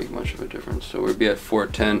make much of a difference. So we'd be at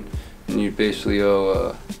 410, and you'd basically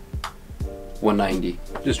owe 190.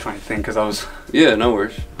 Just trying to think, because I was. Yeah, no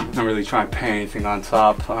worries. Not really trying to pay anything on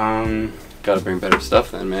top. Gotta bring better stuff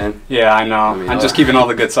then, man. Yeah, I know. I mean, I'm just keeping all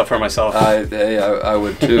the good stuff for myself. I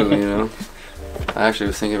would too, you know. I actually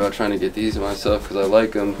was thinking about trying to get these myself because I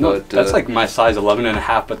like them. No, but that's like my size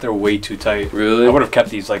 11.5, but they're way too tight. Really? I would have kept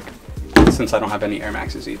these like since I don't have any Air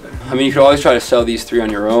Maxes either. I mean, you could always try to sell these 3 on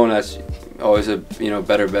your own. That's always a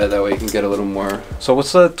better bet. That way you can get a little more. So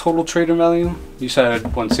what's the total trade-in value? You said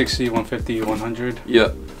 160, 150, 100.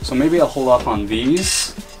 Yeah. So maybe I'll hold off on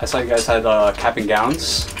these. I saw you guys had cap and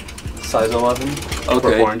gowns, size 11.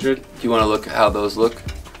 Okay. 400. Do you want to look at how those look?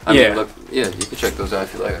 I Yeah. mean, look, yeah, you can check those out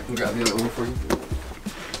if you like. I can grab the other one for you.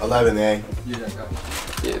 11A.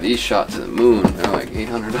 Yeah, these shot to the moon. They're like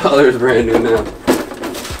 $800 brand new now.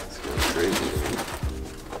 It's crazy.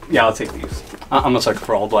 Yeah, I'll take these. I'm a sucker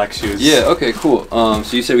for all black shoes. Yeah. Okay. Cool.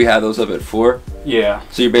 So you said we had those up at 4. Yeah.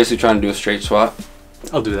 So you're basically trying to do a straight swap.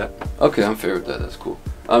 I'll do that. Okay, I'm fair with that. That's cool.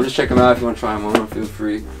 Just check them out if you want to try them on. Feel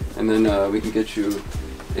free, and then we can get you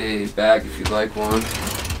a bag if you'd like one.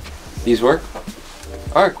 These work?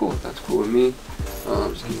 All right, cool. That's cool with me.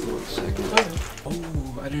 Just give me 1 second.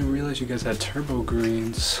 Oh, I didn't realize you guys had turbo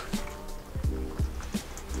greens.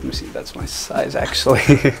 Let me see. That's my size actually.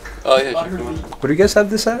 Oh yeah. Check them out. What do you guys have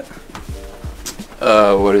this at?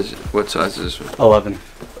 What is it? What size is this one? 11.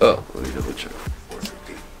 Oh, let me double check.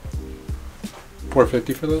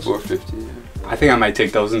 450 for those? 450. Yeah. I think I might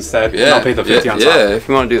take those instead. Yeah. I'll pay the 50 on top. Yeah, if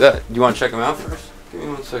you want to do that. You want to check them out first? Give me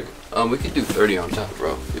 1 second. We could do 30 on top,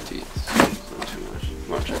 bro. 50. It's not too much.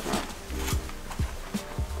 You want to check them out?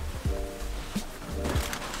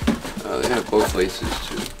 They have both laces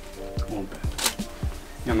too. Oh,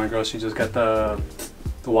 yeah, my girl, she just got the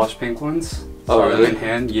wash pink ones. Oh, Saw them really? in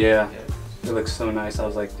hand. Yeah. It looks so nice. I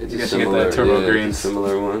was like, It's you a guys should get similar, the turbo yeah, greens.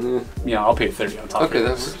 similar one. Yeah. Yeah, I'll pay 30 on top. Okay, of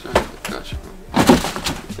that this. works. Right. Gotcha.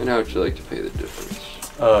 And how would you like to pay the difference?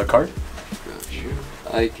 Card? Got you.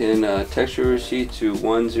 I can text your receipt to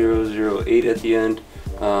 1008 at the end,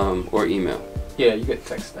 or email. Yeah, you get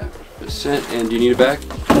text that. Sent. And do you need it back?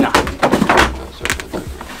 No. Oh,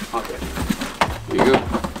 sorry. Okay. Here you go.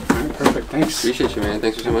 Alright, perfect. Thanks. Appreciate you, man.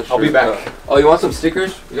 Thanks so much. I'll be back. Oh, you want some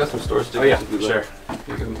stickers? We got some store stickers. Oh yeah, if you'd sure. like.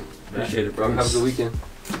 Here you go. Appreciate it, bro. Have a good weekend.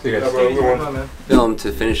 Film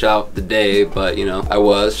to finish out the day, but you know,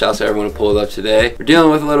 shouts to everyone who pulled up today. We're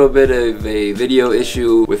dealing with a little bit of a video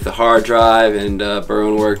issue with the hard drive, and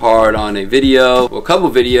Barone worked hard on a video, well, a couple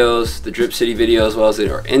videos, the Drip City video as well as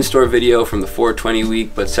our in-store video from the 420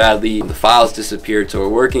 week, but sadly the files disappeared, so we're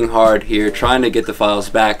working hard here trying to get the files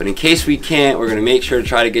back. But in case we can't, we're gonna make sure to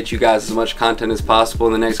try to get you guys as much content as possible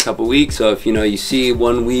in the next couple weeks. So if you see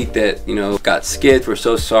 1 week that got skipped, we're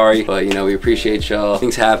so sorry, but we appreciate y'all.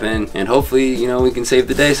 Things happen, and hopefully we can save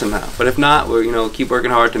the day somehow. But if not, we're keep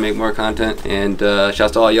working hard to make more content. And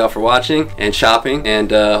shouts to all y'all for watching and shopping,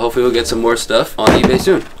 and hopefully we'll get some more stuff on eBay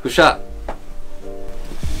soon. Good shot.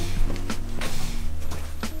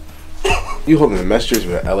 You holding the messages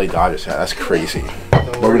with an LA Dodgers hat? That's crazy.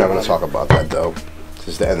 But we're not gonna talk about that though. This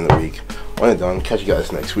is the end of the week. When it's done, catch you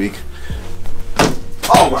guys next week.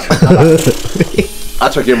 Oh my god! I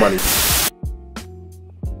took your money.